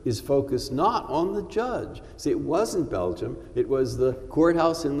center is focused not on the judge. See, it wasn't Belgium. It was the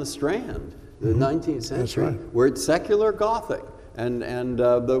courthouse in the Strand, the 19th century, right. where it's secular Gothic. And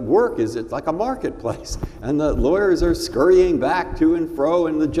the work is, it's like a marketplace. And the lawyers are scurrying back to and fro,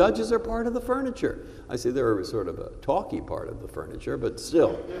 and the judges are part of the furniture. I say they're sort of a talky part of the furniture, but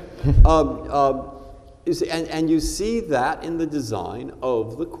still. You see, and you see that in the design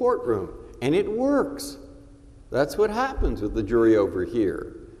of the courtroom. And it works. That's what happens with the jury over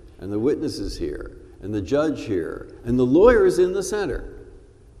here, and the witnesses here, and the judge here, and the lawyers in the center.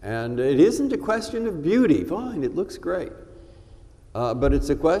 And it isn't a question of beauty. Fine, it looks great. But it's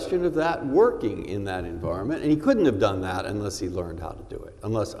a question of that working in that environment, and he couldn't have done that unless he learned how to do it,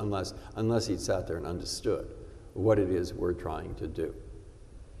 unless he'd sat there and understood what it is we're trying to do.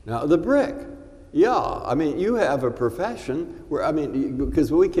 Now, the brick, yeah, I mean, you have a profession where, I mean, because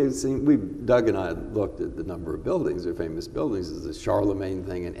Doug and I looked at the number of buildings, their famous buildings. There's the Charlemagne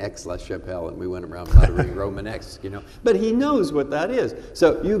thing and Aix-la-Chapelle, and we went around muttering Romanesque, you know. But he knows what that is.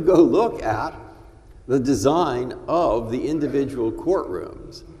 So you go look at the design of the individual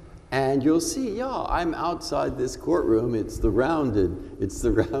courtrooms, and you'll see, yeah, I'm outside this courtroom. It's the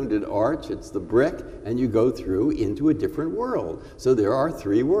rounded arch, it's the brick, and you go through into a different world. So there are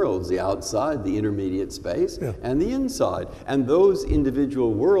three worlds: the outside, the intermediate space, and the inside. And those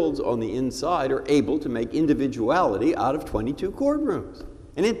individual worlds on the inside are able to make individuality out of 22 courtrooms,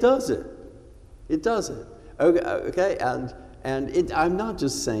 and it does it. It does it. Okay, and I'm not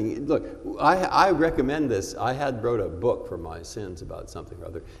just saying, look, I recommend this. I had wrote a book for my sins about something or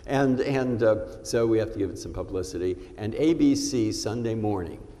other, and so we have to give it some publicity. And ABC Sunday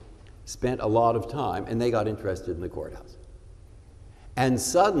Morning spent a lot of time, and they got interested in the courthouse. And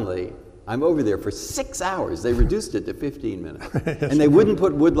suddenly, I'm over there for 6 hours. They reduced it to 15 minutes. And they wouldn't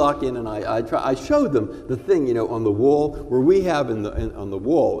put woodlock in, and I showed them the thing, you know, on the wall, where we have on the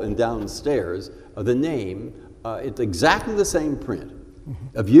wall and downstairs the name. It's exactly the same print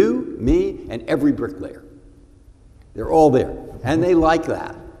of you, me, and every bricklayer. They're all there, and they like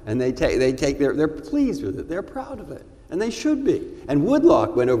that, and they're pleased with it. They're proud of it, and they should be. And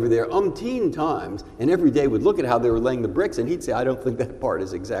Woodlock went over there umpteen times, and every day would look at how they were laying the bricks, and he'd say, "I don't think that part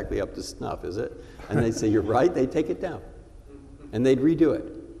is exactly up to snuff, is it?" And they'd say, "You're right." They'd take it down, and they'd redo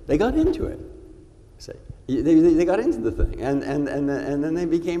it. They got into it. They got into the thing, and then they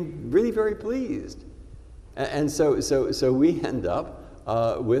became really very pleased. And so we end up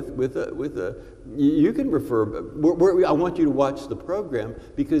with a you can refer. I want you to watch the program,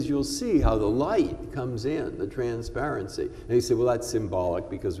 because you'll see how the light comes in, the transparency. And you say, well, that's symbolic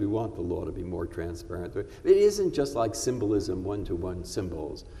because we want the law to be more transparent. It isn't just like symbolism, one-to-one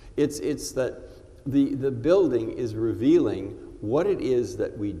symbols. It's that the building is revealing what it is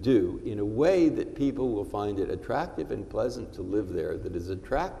that we do in a way that people will find it attractive and pleasant to live there, that is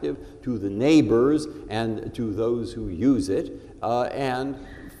attractive to the neighbors and to those who use it, and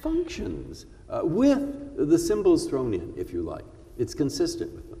functions with the symbols thrown in, if you like. It's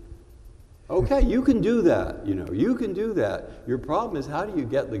consistent with them. Okay, you can do that, you know, you can do that. Your problem is, how do you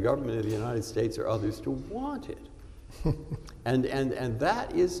get the government of the United States or others to want it? and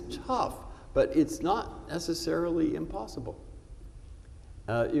that is tough, but it's not necessarily impossible.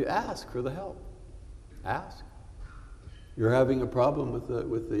 You ask for the help. Ask. You're having a problem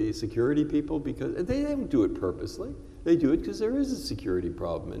with the security people, because they don't do it purposely. They do it because there is a security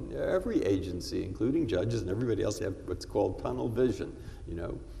problem, and every agency, including judges and everybody else, have what's called tunnel vision. You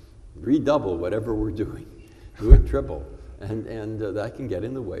know, redouble whatever we're doing, do it triple, and that can get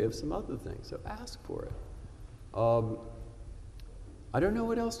in the way of some other things. So ask for it. I don't know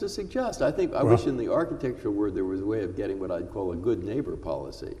what else to suggest. I wish in the architectural world there was a way of getting what I'd call a good neighbor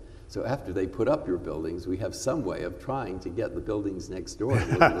policy. So after they put up your buildings, we have some way of trying to get the buildings next door to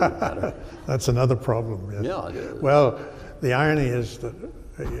look a little better. That's another problem. Yes. Yeah, it is. Well, the irony is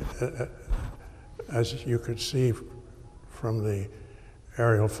that, as you could see from the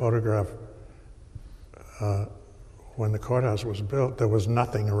aerial photograph, when the courthouse was built, there was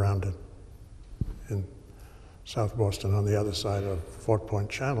nothing around it in South Boston on the other side of Fort Point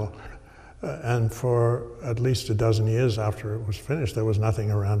Channel. And for at least a dozen years after it was finished, there was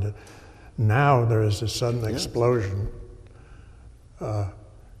nothing around it. Now there is a sudden explosion.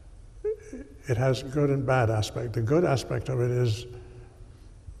 It has good and bad aspect. The good aspect of it is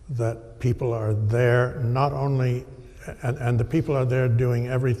that people are there not only, and the people are there doing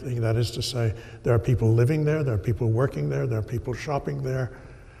everything. That is to say, there are people living there, there are people working there are people shopping there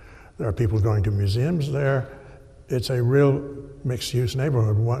are people going to museums there. it's a real mixed-use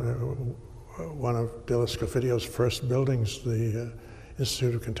neighborhood. One of Dilla Scafidio's first buildings, the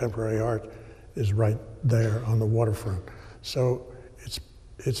Institute of Contemporary Art, is right there on the waterfront. So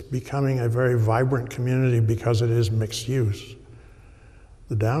it's becoming a very vibrant community because it is mixed use.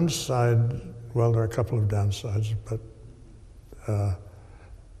 The downside, well, there are a couple of downsides, but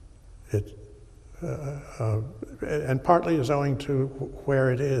and partly is owing to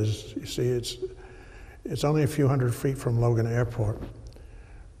where it is. You see, it's only a few hundred feet from Logan Airport,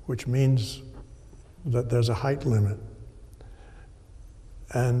 which means that there's a height limit.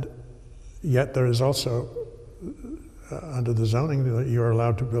 And yet there is also, under the zoning, that you're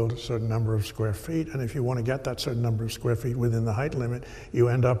allowed to build a certain number of square feet, and if you want to get that certain number of square feet within the height limit, you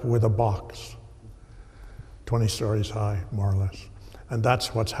end up with a box, 20 stories high, more or less. And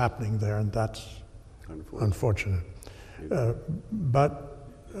that's what's happening there, and that's unfortunate. But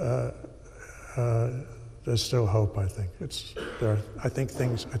there's still hope, I think. I think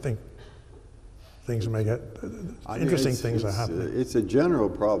things may get, interesting things are happening. It's a general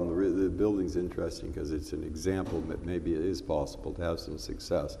problem. The building's interesting because it's an example that maybe it is possible to have some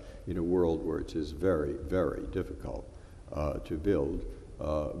success in a world where it is very, very difficult to build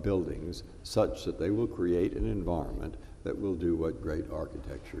buildings such that they will create an environment that will do what great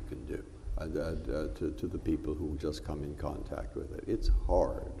architecture can do to the people who just come in contact with it. It's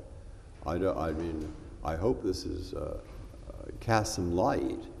hard. I mean, I hope this is cast some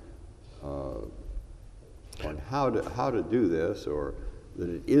light on how to do this, or that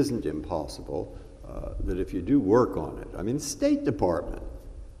it isn't impossible, that if you do work on it. I mean, State Department,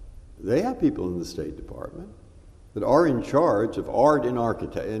 they have people in the State Department that are in charge of art in art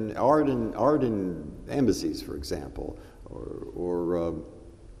in embassies, for example, or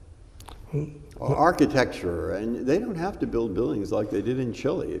architecture, and they don't have to build buildings like they did in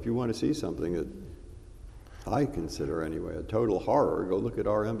Chile. If you want to see something that I consider anyway a total horror, go look at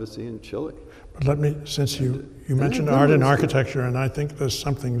our embassy in Chile. But let me, since you mentioned art and architecture, and I think there's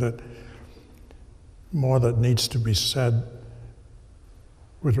something that needs to be said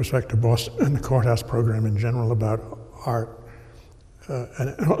with respect to Boston and the courthouse program in general about art.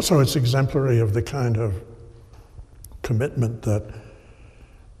 And also it's exemplary of the kind of commitment that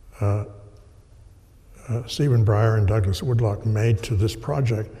Stephen Breyer and Douglas Woodlock made to this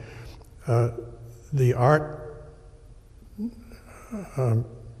project. The art,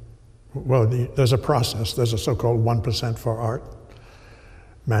 there's a process. There's a so-called 1% for art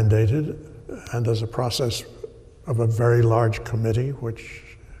mandated, and there's a process of a very large committee which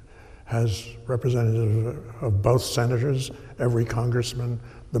has representatives of both senators, every congressman,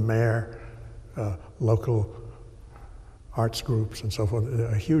 the mayor, local arts groups and so forth,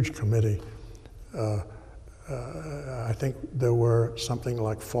 a huge committee. I think there were something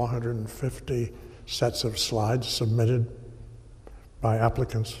like 450 sets of slides submitted by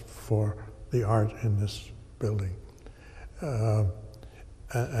applicants for the art in this building.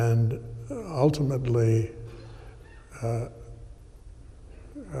 And ultimately,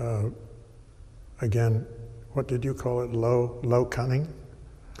 again, what did you call it? Low cunning?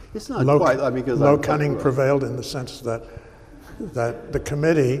 It's not quite, I mean, because low cunning prevailed in the sense that the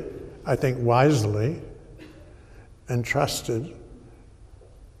committee, I think wisely, entrusted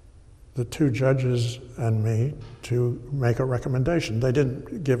the two judges and me to make a recommendation. They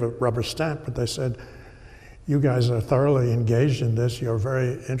didn't give a rubber stamp, but they said, you guys are thoroughly engaged in this, you're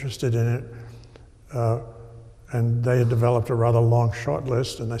very interested in it, and they had developed a rather long short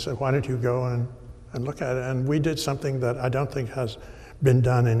list, and they said, why don't you go and look at it? And we did something that I don't think has been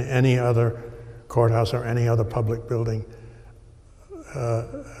done in any other courthouse or any other public building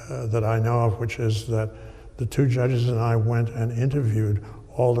that I know of, which is that the two judges and I went and interviewed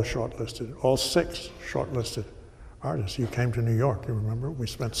all 6 shortlisted artists. You came to New York, you remember? We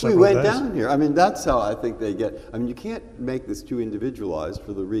spent several days. We went down here. I mean, that's how I think they get, I mean, you can't make this too individualized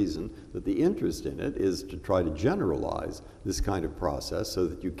for the reason that the interest in it is to try to generalize this kind of process so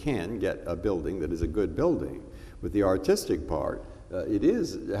that you can get a building that is a good building. With the artistic part, it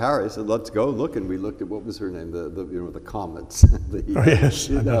is, Harry said, let's go look, and we looked at, what was her name, the comets. Yes.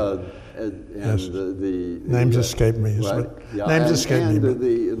 Yes. Names escape me. Right? Yeah, names escape me.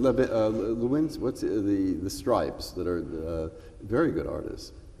 The Stripes that are very good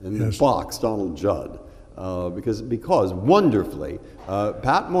artists, and yes. Bach's Donald Judd, because wonderfully,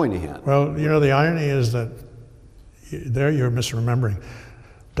 Pat Moynihan. Well, you know, the irony is that there you're misremembering.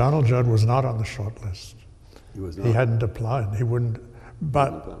 Donald Judd was not on the short list. He was not. He hadn't applied. He wouldn't.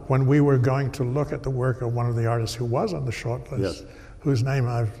 But when we were going to look at the work of one of the artists who was on the short list, yes. whose name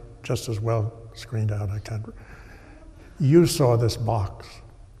I've just as well screened out, I can't. You saw this box.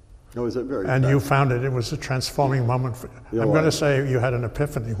 No, is it very And fast? you found it. It was a transforming moment. Yeah, I'm well, going to say you had an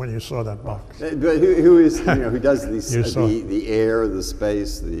epiphany when you saw that box. But who is, who does these, You saw- the air, the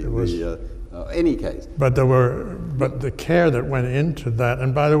space, any case. But the care that went into that,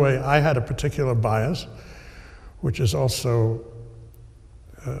 and by the way, I had a particular bias, which is also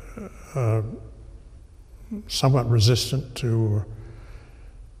somewhat resistant to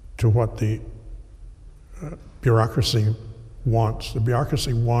what the bureaucracy wants. The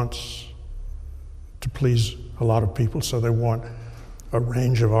bureaucracy wants to please a lot of people, so they want a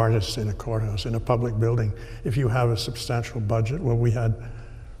range of artists in a courthouse, in a public building. If you have a substantial budget, well, we had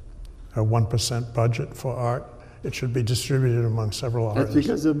a 1% budget for art. It should be distributed among several artists. That's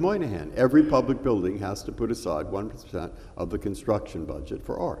because of Moynihan. Every public building has to put aside 1% of the construction budget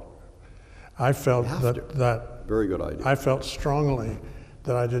for art. I felt Have that Very good idea. I felt strongly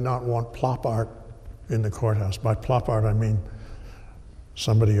that I did not want plop art in the courthouse. By plop art, I mean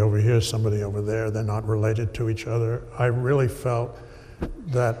somebody over here, somebody over there. They're not related to each other. I really felt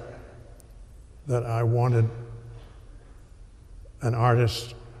that I wanted an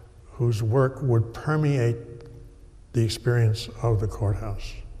artist whose work would permeate the experience of the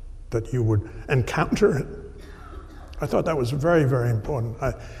courthouse, that you would encounter it. I thought that was very, very important,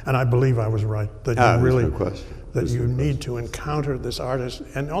 and I believe I was right, that you really, no question. that you need to encounter this artist,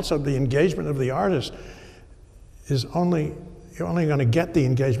 and also the engagement of the artist is only, you're only going to get the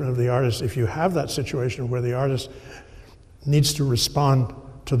engagement of the artist if you have that situation where the artist needs to respond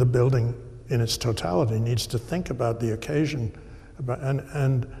to the building in its totality, needs to think about the occasion,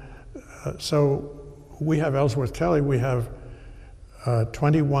 so we have Ellsworth Kelly. We have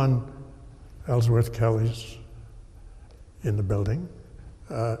 21 Ellsworth Kellys in the building,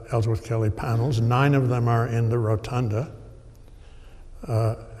 Ellsworth Kelly panels. 9 of them are in the rotunda,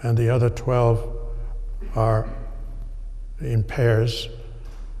 and the other 12 are in pairs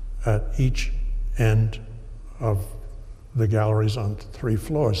at each end of the galleries on 3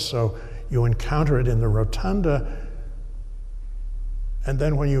 floors. So you encounter it in the rotunda, and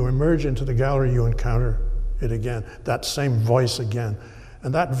then when you emerge into the gallery, you encounter it again, that same voice again.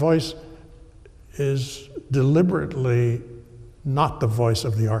 And that voice is deliberately not the voice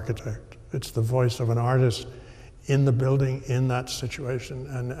of the architect. It's the voice of an artist in the building, in that situation.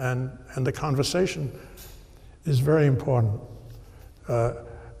 And the conversation is very important. To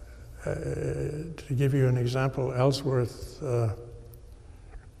give you an example, Ellsworth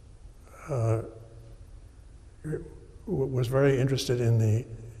was very interested in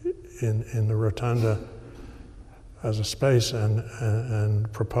the rotunda as a space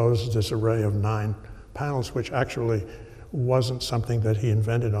and proposed this array of 9 panels, which actually wasn't something that he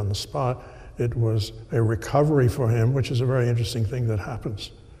invented on the spot. It was a recovery for him, which is a very interesting thing that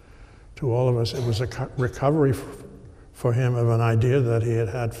happens to all of us. It was a recovery for him of an idea that he had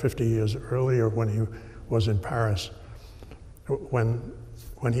had 50 years earlier when he was in Paris, when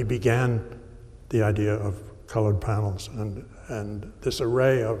he began the idea of colored panels. And this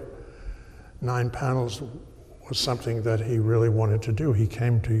array of 9 panels was something that he really wanted to do. He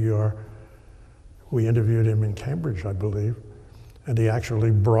came to we interviewed him in Cambridge, I believe, and he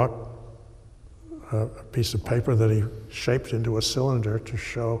actually brought a piece of paper that he shaped into a cylinder to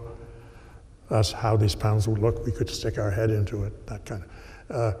show us how these panels would look. We could stick our head into it, that kind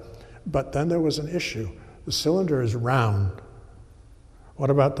of. But then there was an issue. The cylinder is round. What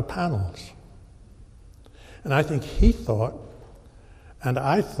about the panels? And I think he thought, and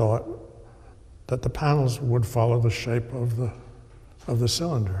I thought, that the panels would follow the shape of the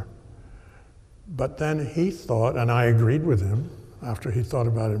cylinder. But then he thought, and I agreed with him after he thought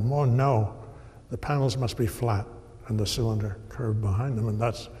about it more, no, the panels must be flat and the cylinder curved behind them, and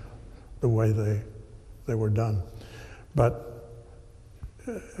that's the way they were done. But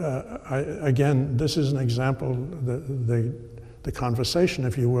again, this is an example, the conversation,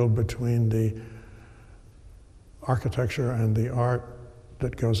 if you will, between the architecture and the art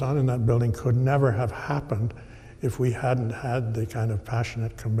that goes on in that building could never have happened if we hadn't had the kind of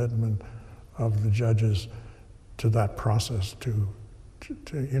passionate commitment of the judges to that process to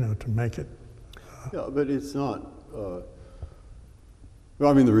make it. Yeah, but it's not. Well,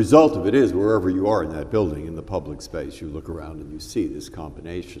 I mean, the result of it is wherever you are in that building, in the public space, you look around and you see this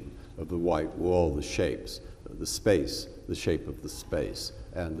combination of the white wall, the shapes, the space, the shape of the space,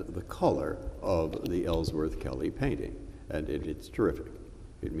 and the color of the Ellsworth Kelly painting. And it's terrific.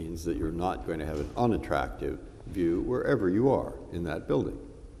 It means that you're not going to have an unattractive view wherever you are in that building.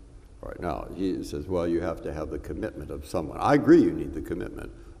 Right now, he says, well, you have to have the commitment of someone. I agree you need the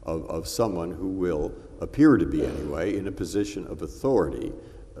commitment of someone who will appear to be, anyway, in a position of authority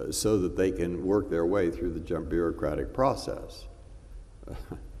so that they can work their way through the bureaucratic process.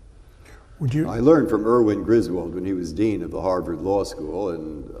 Would you? I learned from Erwin Griswold when he was dean of the Harvard Law School,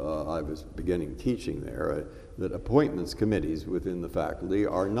 and I was beginning teaching there, that appointments committees within the faculty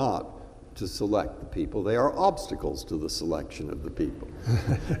are not to select the people, they are obstacles to the selection of the people.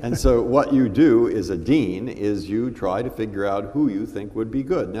 And so what you do as a dean is you try to figure out who you think would be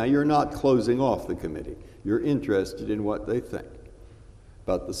good. Now, you're not closing off the committee. You're interested in what they think.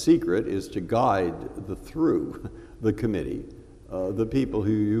 But the secret is to guide through the committee the people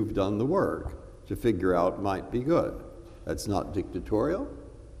who you've done the work to figure out might be good. That's not dictatorial,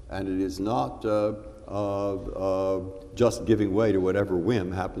 and it is not just giving way to whatever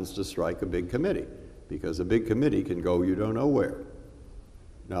whim happens to strike a big committee, because a big committee can go you don't know where.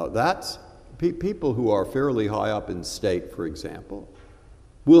 Now that's, people who are fairly high up in state, for example,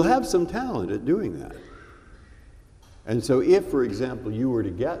 will have some talent at doing that. And so if, for example, you were to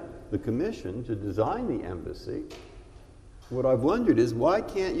get the commission to design the embassy, what I've wondered is, why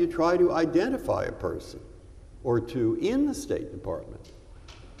can't you try to identify a person or two in the State Department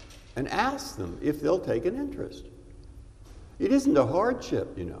and ask them if they'll take an interest? It isn't a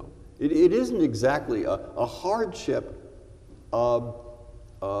hardship, you know. It isn't exactly a hardship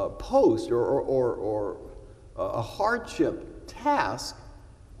post or a hardship task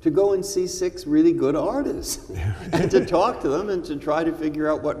to go and see 6 really good artists and to talk to them and to try to figure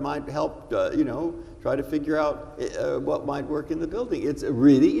out what might help, you know, try to figure out what might work in the building. It's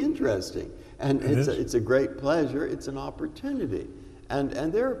really interesting. And it's a great pleasure. It's an opportunity.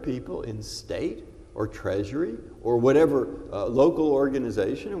 And there are people in state or treasury or whatever local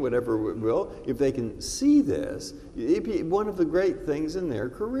organization or whatever will, if they can see this, it'd be one of the great things in their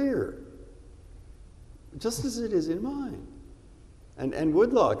career, just as it is in mine. And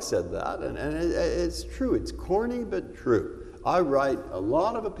Woodlock said that, and it's true. It's corny, but true. I write a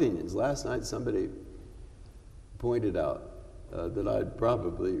lot of opinions. Last night somebody pointed out that I'd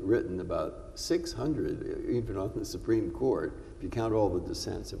probably written about 600, even on the Supreme Court, if you count all the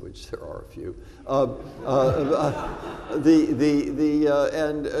dissents, of which there are a few.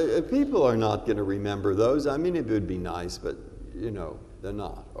 People are not going to remember those. I mean, it would be nice, but, you know, they're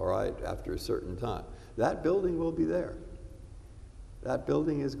not, all right, after a certain time. That building will be there. That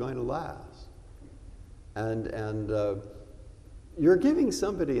building is going to last. And you're giving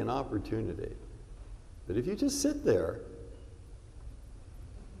somebody an opportunity. But if you just sit there,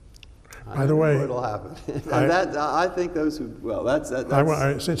 by the way, what'll happen? And I think those who, well, that's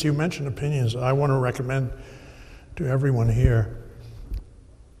since you mentioned opinions, I want to recommend to everyone here,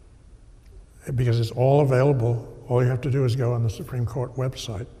 because it's all available. All you have to do is go on the Supreme Court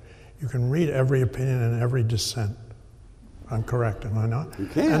website. You can read every opinion and every dissent. I'm correct, am I not? You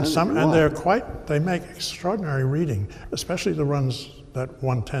can. And they make extraordinary reading, especially the ones that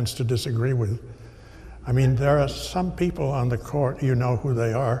one tends to disagree with. I mean, there are some people on the court, you know who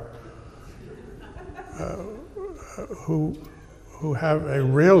they are, who have a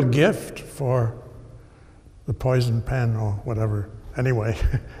real gift for the poison pen or whatever. Anyway,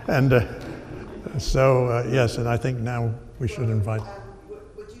 and yes, and I think now we should invite.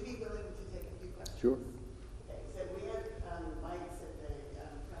 Would you be willing to take a few questions? Sure. Okay, so we have mics at the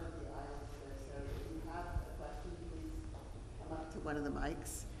front of the aisle here, so if you have a question, please come up to one of the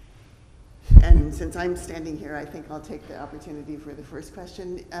mics. And since I'm standing here, I think I'll take the opportunity for the first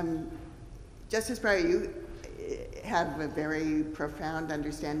question. Justice Breyer, you have a very profound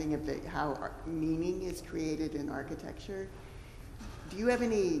understanding of how meaning is created in architecture. Do you have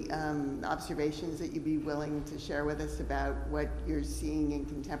any observations that you'd be willing to share with us about what you're seeing in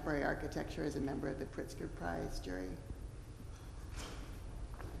contemporary architecture as a member of the Pritzker Prize jury?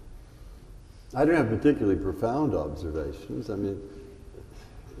 I don't have particularly profound observations. I mean,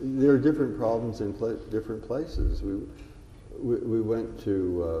 there are different problems in different places. We went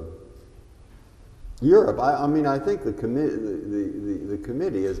to Europe. I mean, I think the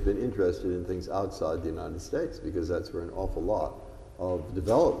committee has been interested in things outside the United States because that's where an awful lot of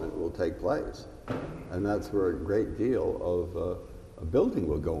development will take place, and that's where a great deal of a building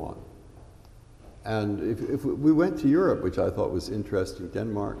will go on. And if we went to Europe, which I thought was interesting,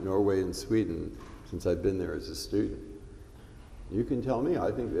 Denmark, Norway, and Sweden, since I've been there as a student, you can tell me,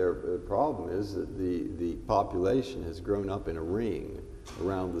 I think their problem is that the population has grown up in a ring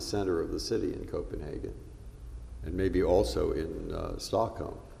around the center of the city in Copenhagen, and maybe also in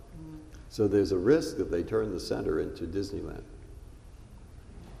Stockholm. So there's a risk that they turn the center into Disneyland,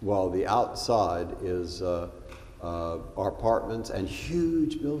 while the outside is apartments and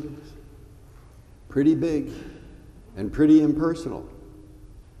huge buildings, pretty big and pretty impersonal.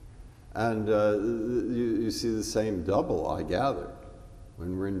 And you see the same double, I gather,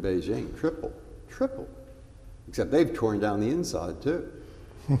 when we're in Beijing, triple. Except they've torn down the inside too.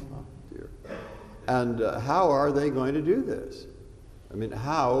 Oh, dear. And how are they going to do this? I mean,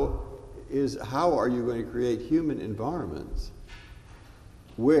 how are you going to create human environments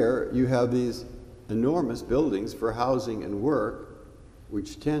where you have these enormous buildings for housing and work,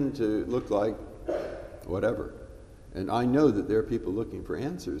 which tend to look like whatever? And I know that there are people looking for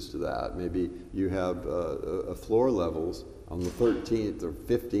answers to that. Maybe you have floor levels on the 13th or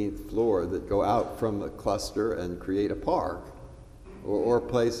 15th floor that go out from a cluster and create a park, or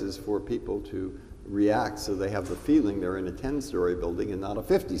places for people to react so they have the feeling they're in a 10-story building and not a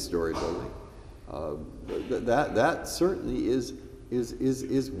 50-story building. That certainly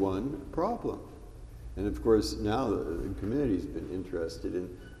is one problem. And of course, now the community's been interested in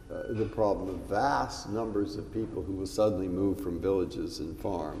the problem of vast numbers of people who will suddenly move from villages and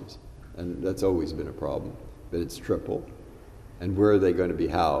farms. And that's always been a problem, but it's triple. And where are they going to be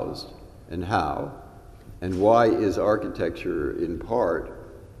housed, and how? And why is architecture, in part,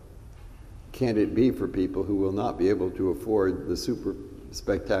 can't it be for people who will not be able to afford the super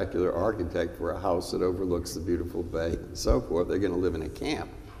spectacular architect for a house that overlooks the beautiful bay and so forth? They're going to live in a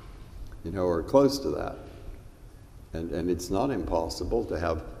camp, or close to that. And it's not impossible to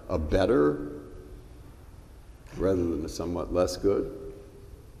have a better, rather than a somewhat less good,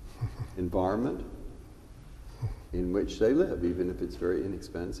 environment in which they live, even if it's very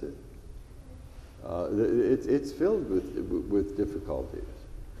inexpensive. It's filled with difficulties,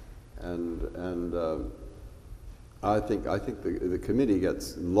 and I think the committee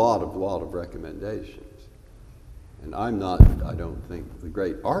gets a lot of recommendations. And I don't think, the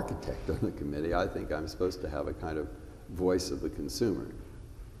great architect on the committee. I think I'm supposed to have a kind of voice of the consumer,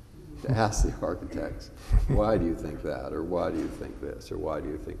 to ask the architects, why do you think that, or why do you think this, or why do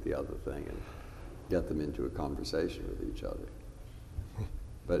you think the other thing, and get them into a conversation with each other.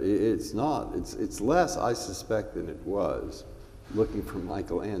 But it's less, I suspect, than it was looking for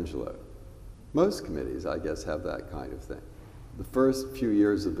Michelangelo. Most committees, I guess, have that kind of thing. The first few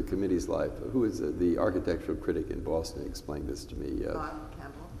years of the committee's life, who is the architectural critic in Boston explained this to me?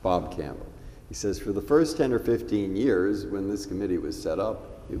 Bob Campbell. He says, for the first 10 or 15 years, when this committee was set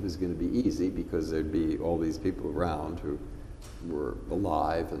up, it was going to be easy because there'd be all these people around who were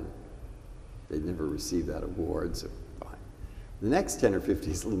alive and they'd never received that award, so fine. The next 10 or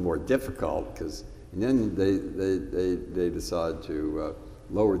 15 is a little more difficult because then they decide to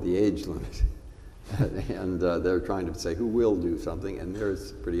lower the age limit. And they're trying to say who will do something, and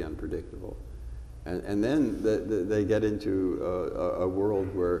there's pretty unpredictable. And then they get into a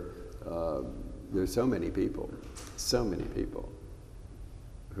world where there's so many people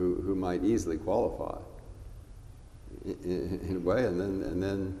who might easily qualify in a way, and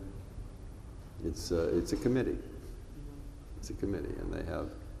then it's a committee. It's a committee, and they have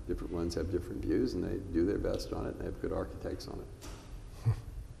different ones have different views, and they do their best on it, and they have good architects on it.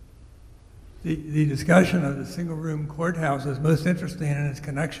 The discussion of the single-room courthouse is most interesting in its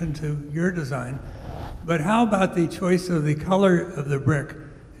connection to your design. But how about the choice of the color of the brick?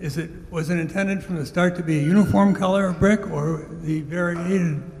 Was it intended from the start to be a uniform color of brick, or the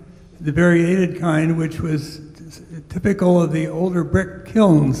variated kind, which was typical of the older brick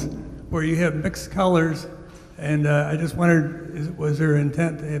kilns, where you have mixed colors? And I just wondered, was there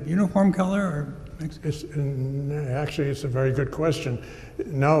intent to have uniform color or mixed? Actually, it's a very good question.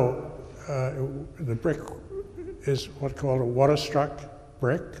 No. The brick is what's called a water-struck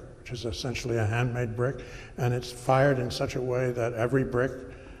brick, which is essentially a handmade brick, and it's fired in such a way that every brick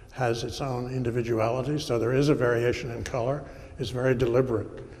has its own individuality, so there is a variation in color. It's very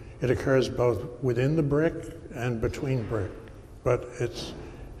deliberate. It occurs both within the brick and between brick, but it's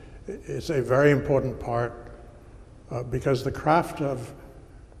a very important part because the craft of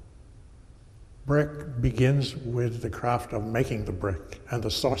brick begins with the craft of making the brick and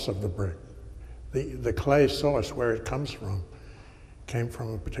the source of the brick. The clay source, where it comes from, came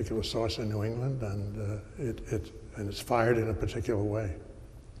from a particular source in New England, and it's fired in a particular way.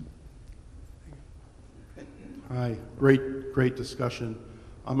 Hi, great discussion.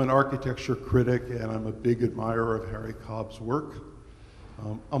 I'm an architecture critic, and I'm a big admirer of Harry Cobb's work.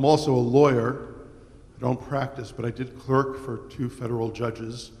 I'm also a lawyer. I don't practice, but I did clerk for 2 federal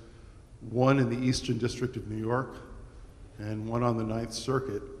judges, one in the Eastern District of New York and one on the Ninth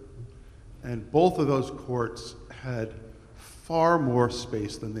Circuit. And both of those courts had far more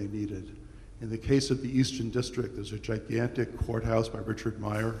space than they needed. In the case of the Eastern District, there's a gigantic courthouse by Richard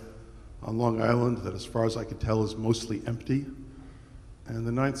Meyer on Long Island that, as far as I can tell, is mostly empty. And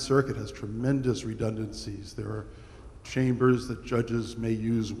the Ninth Circuit has tremendous redundancies. There are chambers that judges may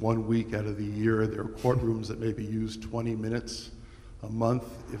use 1 week out of the year. There are courtrooms that may be used 20 minutes a month,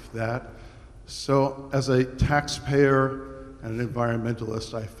 if that. So as a taxpayer and an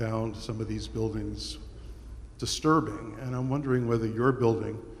environmentalist, I found some of these buildings disturbing. And I'm wondering whether your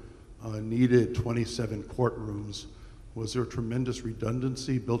building needed 27 courtrooms. Was there tremendous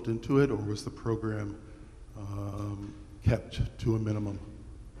redundancy built into it, or was the program kept to a minimum?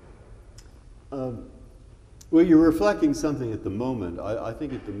 Well, you're reflecting something at the moment. I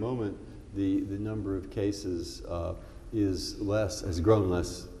think at the moment the number of cases has grown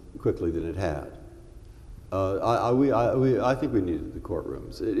less quickly than it had. I think we needed the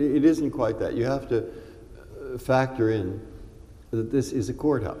courtrooms. It isn't quite that. You have to factor in that this is a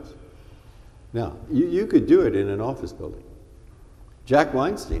courthouse. Now, you could do it in an office building. Jack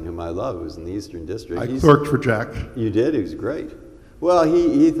Weinstein, whom I love, who was in the Eastern District. I clerked for Jack. You did? He was great. Well,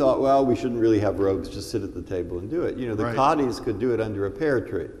 he thought, well, we shouldn't really have rogues just sit at the table and do it. You know, the Cotties could do it under a pear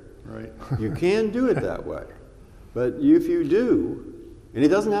tree. Right. You can do it that way. But if you do, and it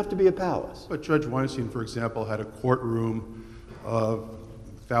doesn't have to be a palace. But Judge Weinstein, for example, had a courtroom of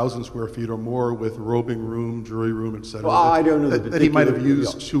 1,000 square feet or more with robing room, jury room, et cetera. Well, I don't know that he might have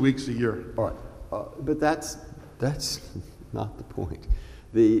used 2 weeks a year. All right. But that's not the point.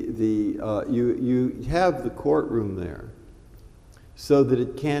 You have the courtroom there so that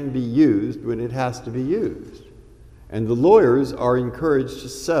it can be used when it has to be used. And the lawyers are encouraged to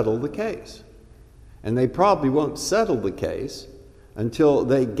settle the case. And they probably won't settle the case until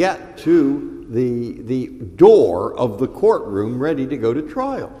they get to the door of the courtroom ready to go to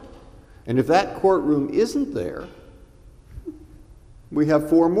trial. And if that courtroom isn't there, we have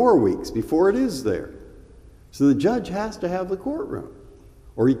 4 more weeks before it is there. So the judge has to have the courtroom,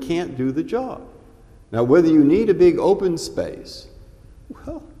 or he can't do the job. Now, whether you need a big open space,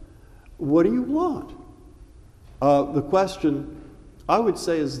 well, what do you want? The question, I would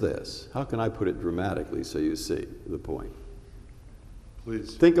say, is this. How can I put it dramatically so you see the point?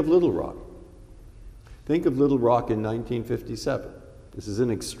 Please. Think of Little Rock. Think of Little Rock in 1957. This is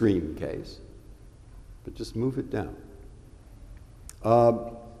an extreme case, but just move it down.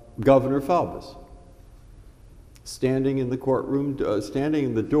 Governor Faubus, standing in the courtroom, standing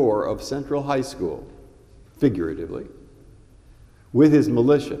in the door of Central High School, figuratively, with his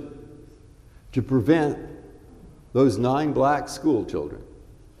militia to prevent those 9 black school children,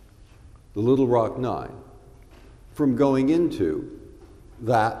 the Little Rock 9, from going into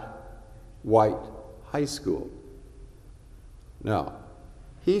that white high school. Now,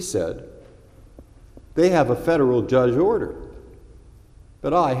 he said, they have a federal judge order,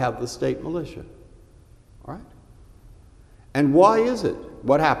 but I have the state militia. All right? And why is it?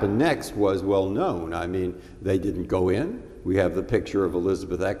 What happened next was well known. I mean, they didn't go in. We have the picture of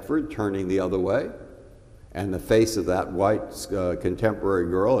Elizabeth Eckford turning the other way, and the face of that white contemporary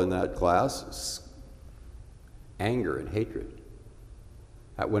girl in that class, anger and hatred.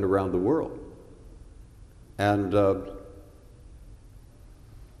 That went around the world. And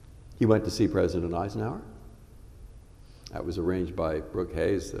he went to see President Eisenhower. That was arranged by Brooke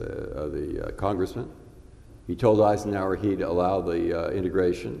Hayes, the congressman. He told Eisenhower he'd allow the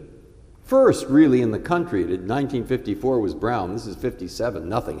integration. First, really, in the country, 1954 was Brown. This is 57.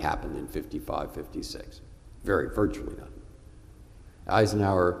 Nothing happened in 55, 56. Virtually nothing.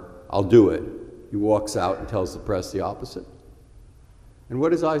 Eisenhower, I'll do it. He walks out and tells the press the opposite. And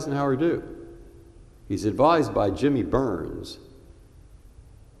what does Eisenhower do? He's advised by Jimmy Burns,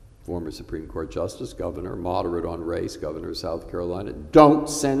 former Supreme Court Justice, governor, moderate on race, governor of South Carolina, don't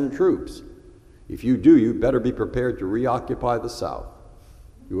send troops. If you do, you better be prepared to reoccupy the South.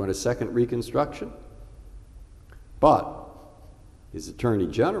 You want a second Reconstruction? But his Attorney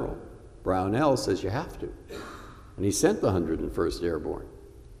General, Brownell, says you have to. And he sent the 101st Airborne.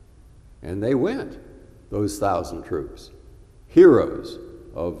 And they went, those 1,000 troops. Heroes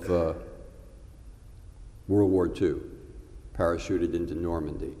of World War II, parachuted into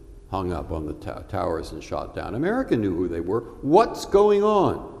Normandy, hung up on the towers and shot down. America knew who they were. What's going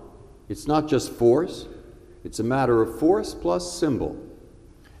on? It's not just force. It's a matter of force plus symbol.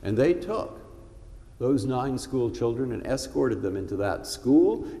 And they took those 9 school children and escorted them into that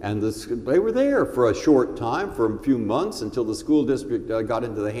school, and they were there for a short time, for a few months, until the school district got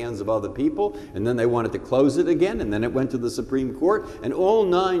into the hands of other people, and then they wanted to close it again, and then it went to the Supreme Court, and all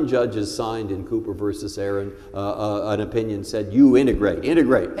 9 judges signed in Cooper versus Aaron an opinion said, you integrate.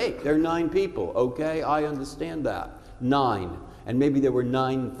 Hey, there are 9 people, okay, I understand that. 9, and maybe there were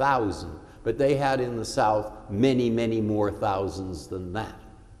 9,000, but they had in the South many, many more thousands than that.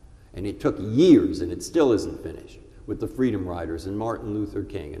 And it took years, and it still isn't finished, with the Freedom Riders and Martin Luther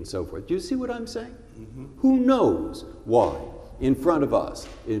King and so forth. Do you see what I'm saying? Mm-hmm. Who knows why in front of us,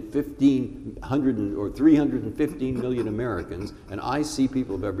 in 1,500 or 315 million Americans, and I see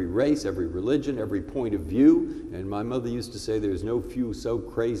people of every race, every religion, every point of view, and my mother used to say there's no few so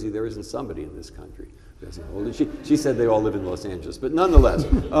crazy there isn't somebody in this country. She said they all live in Los Angeles, but nonetheless,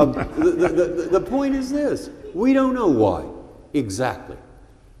 the point is this: we don't know why exactly.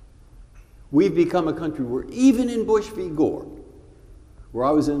 We've become a country where even in Bush v. Gore, where I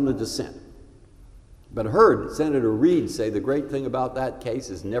was in the dissent, but heard Senator Reid say the great thing about that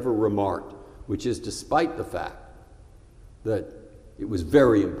case is never remarked, which is despite the fact that it was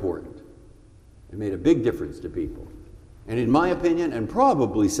very important. It made a big difference to people. And in my opinion, and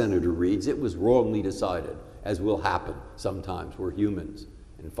probably Senator Reid's, it was wrongly decided, as will happen sometimes. We're humans.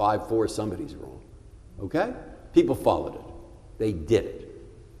 And 5-4, somebody's wrong. Okay? People followed it. They did it.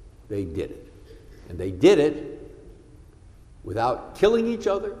 They did it. And they did it without killing each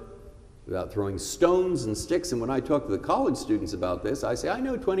other, without throwing stones and sticks. And when I talk to the college students about this, I say, I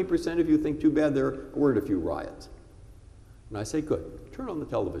know 20% of you think too bad there were a few riots. And I say, good. Turn on the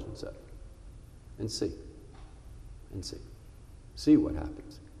television set and see. And see. See what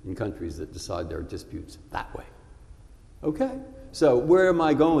happens in countries that decide their disputes that way. Okay? So where am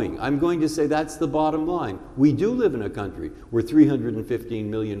I going? I'm going to say that's the bottom line. We do live in a country where 315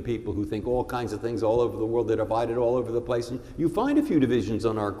 million people who think all kinds of things all over the world, they're divided all over the place, and you find a few divisions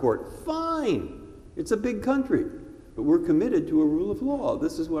on our court. Fine. It's a big country. But we're committed to a rule of law.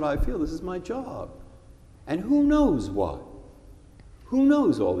 This is what I feel. This is my job. And who knows why? Who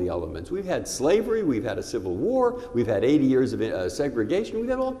knows all the elements? We've had slavery, we've had a civil war, we've had 80 years of segregation, we've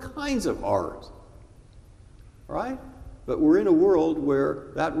had all kinds of horrors, right? But we're in a world where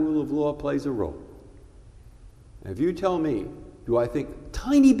that rule of law plays a role. And if you tell me, do I think a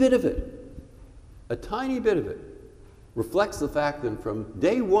tiny bit of it reflects the fact that from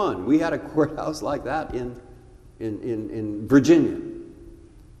day one we had a courthouse like that in Virginia,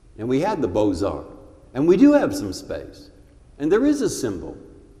 and we had the Beaux-Arts, and we do have some space. And there is a symbol.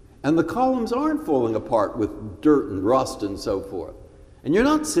 And the columns aren't falling apart with dirt and rust and so forth. And you're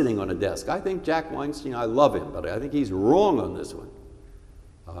not sitting on a desk. I think Jack Weinstein, I love him, but I think he's wrong on this one.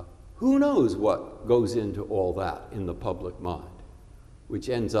 Who knows what goes into all that in the public mind, which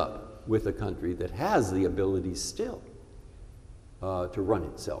ends up with a country that has the ability still to run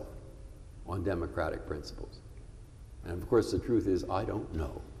itself on democratic principles. And of course, the truth is, I don't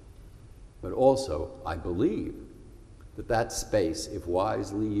know. But also, I believe that space, if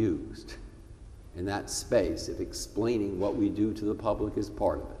wisely used, and that space, if explaining what we do to the public is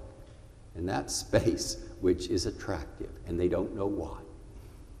part of it, and that space which is attractive, and they don't know why,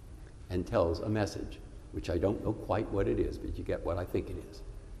 and tells a message, which I don't know quite what it is, but you get what I think it is.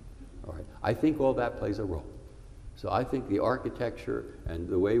 All right. I think all that plays a role. So I think the architecture and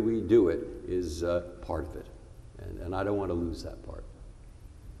the way we do it is part of it, and I don't want to lose that part.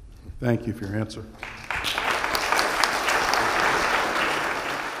 Thank you for your answer.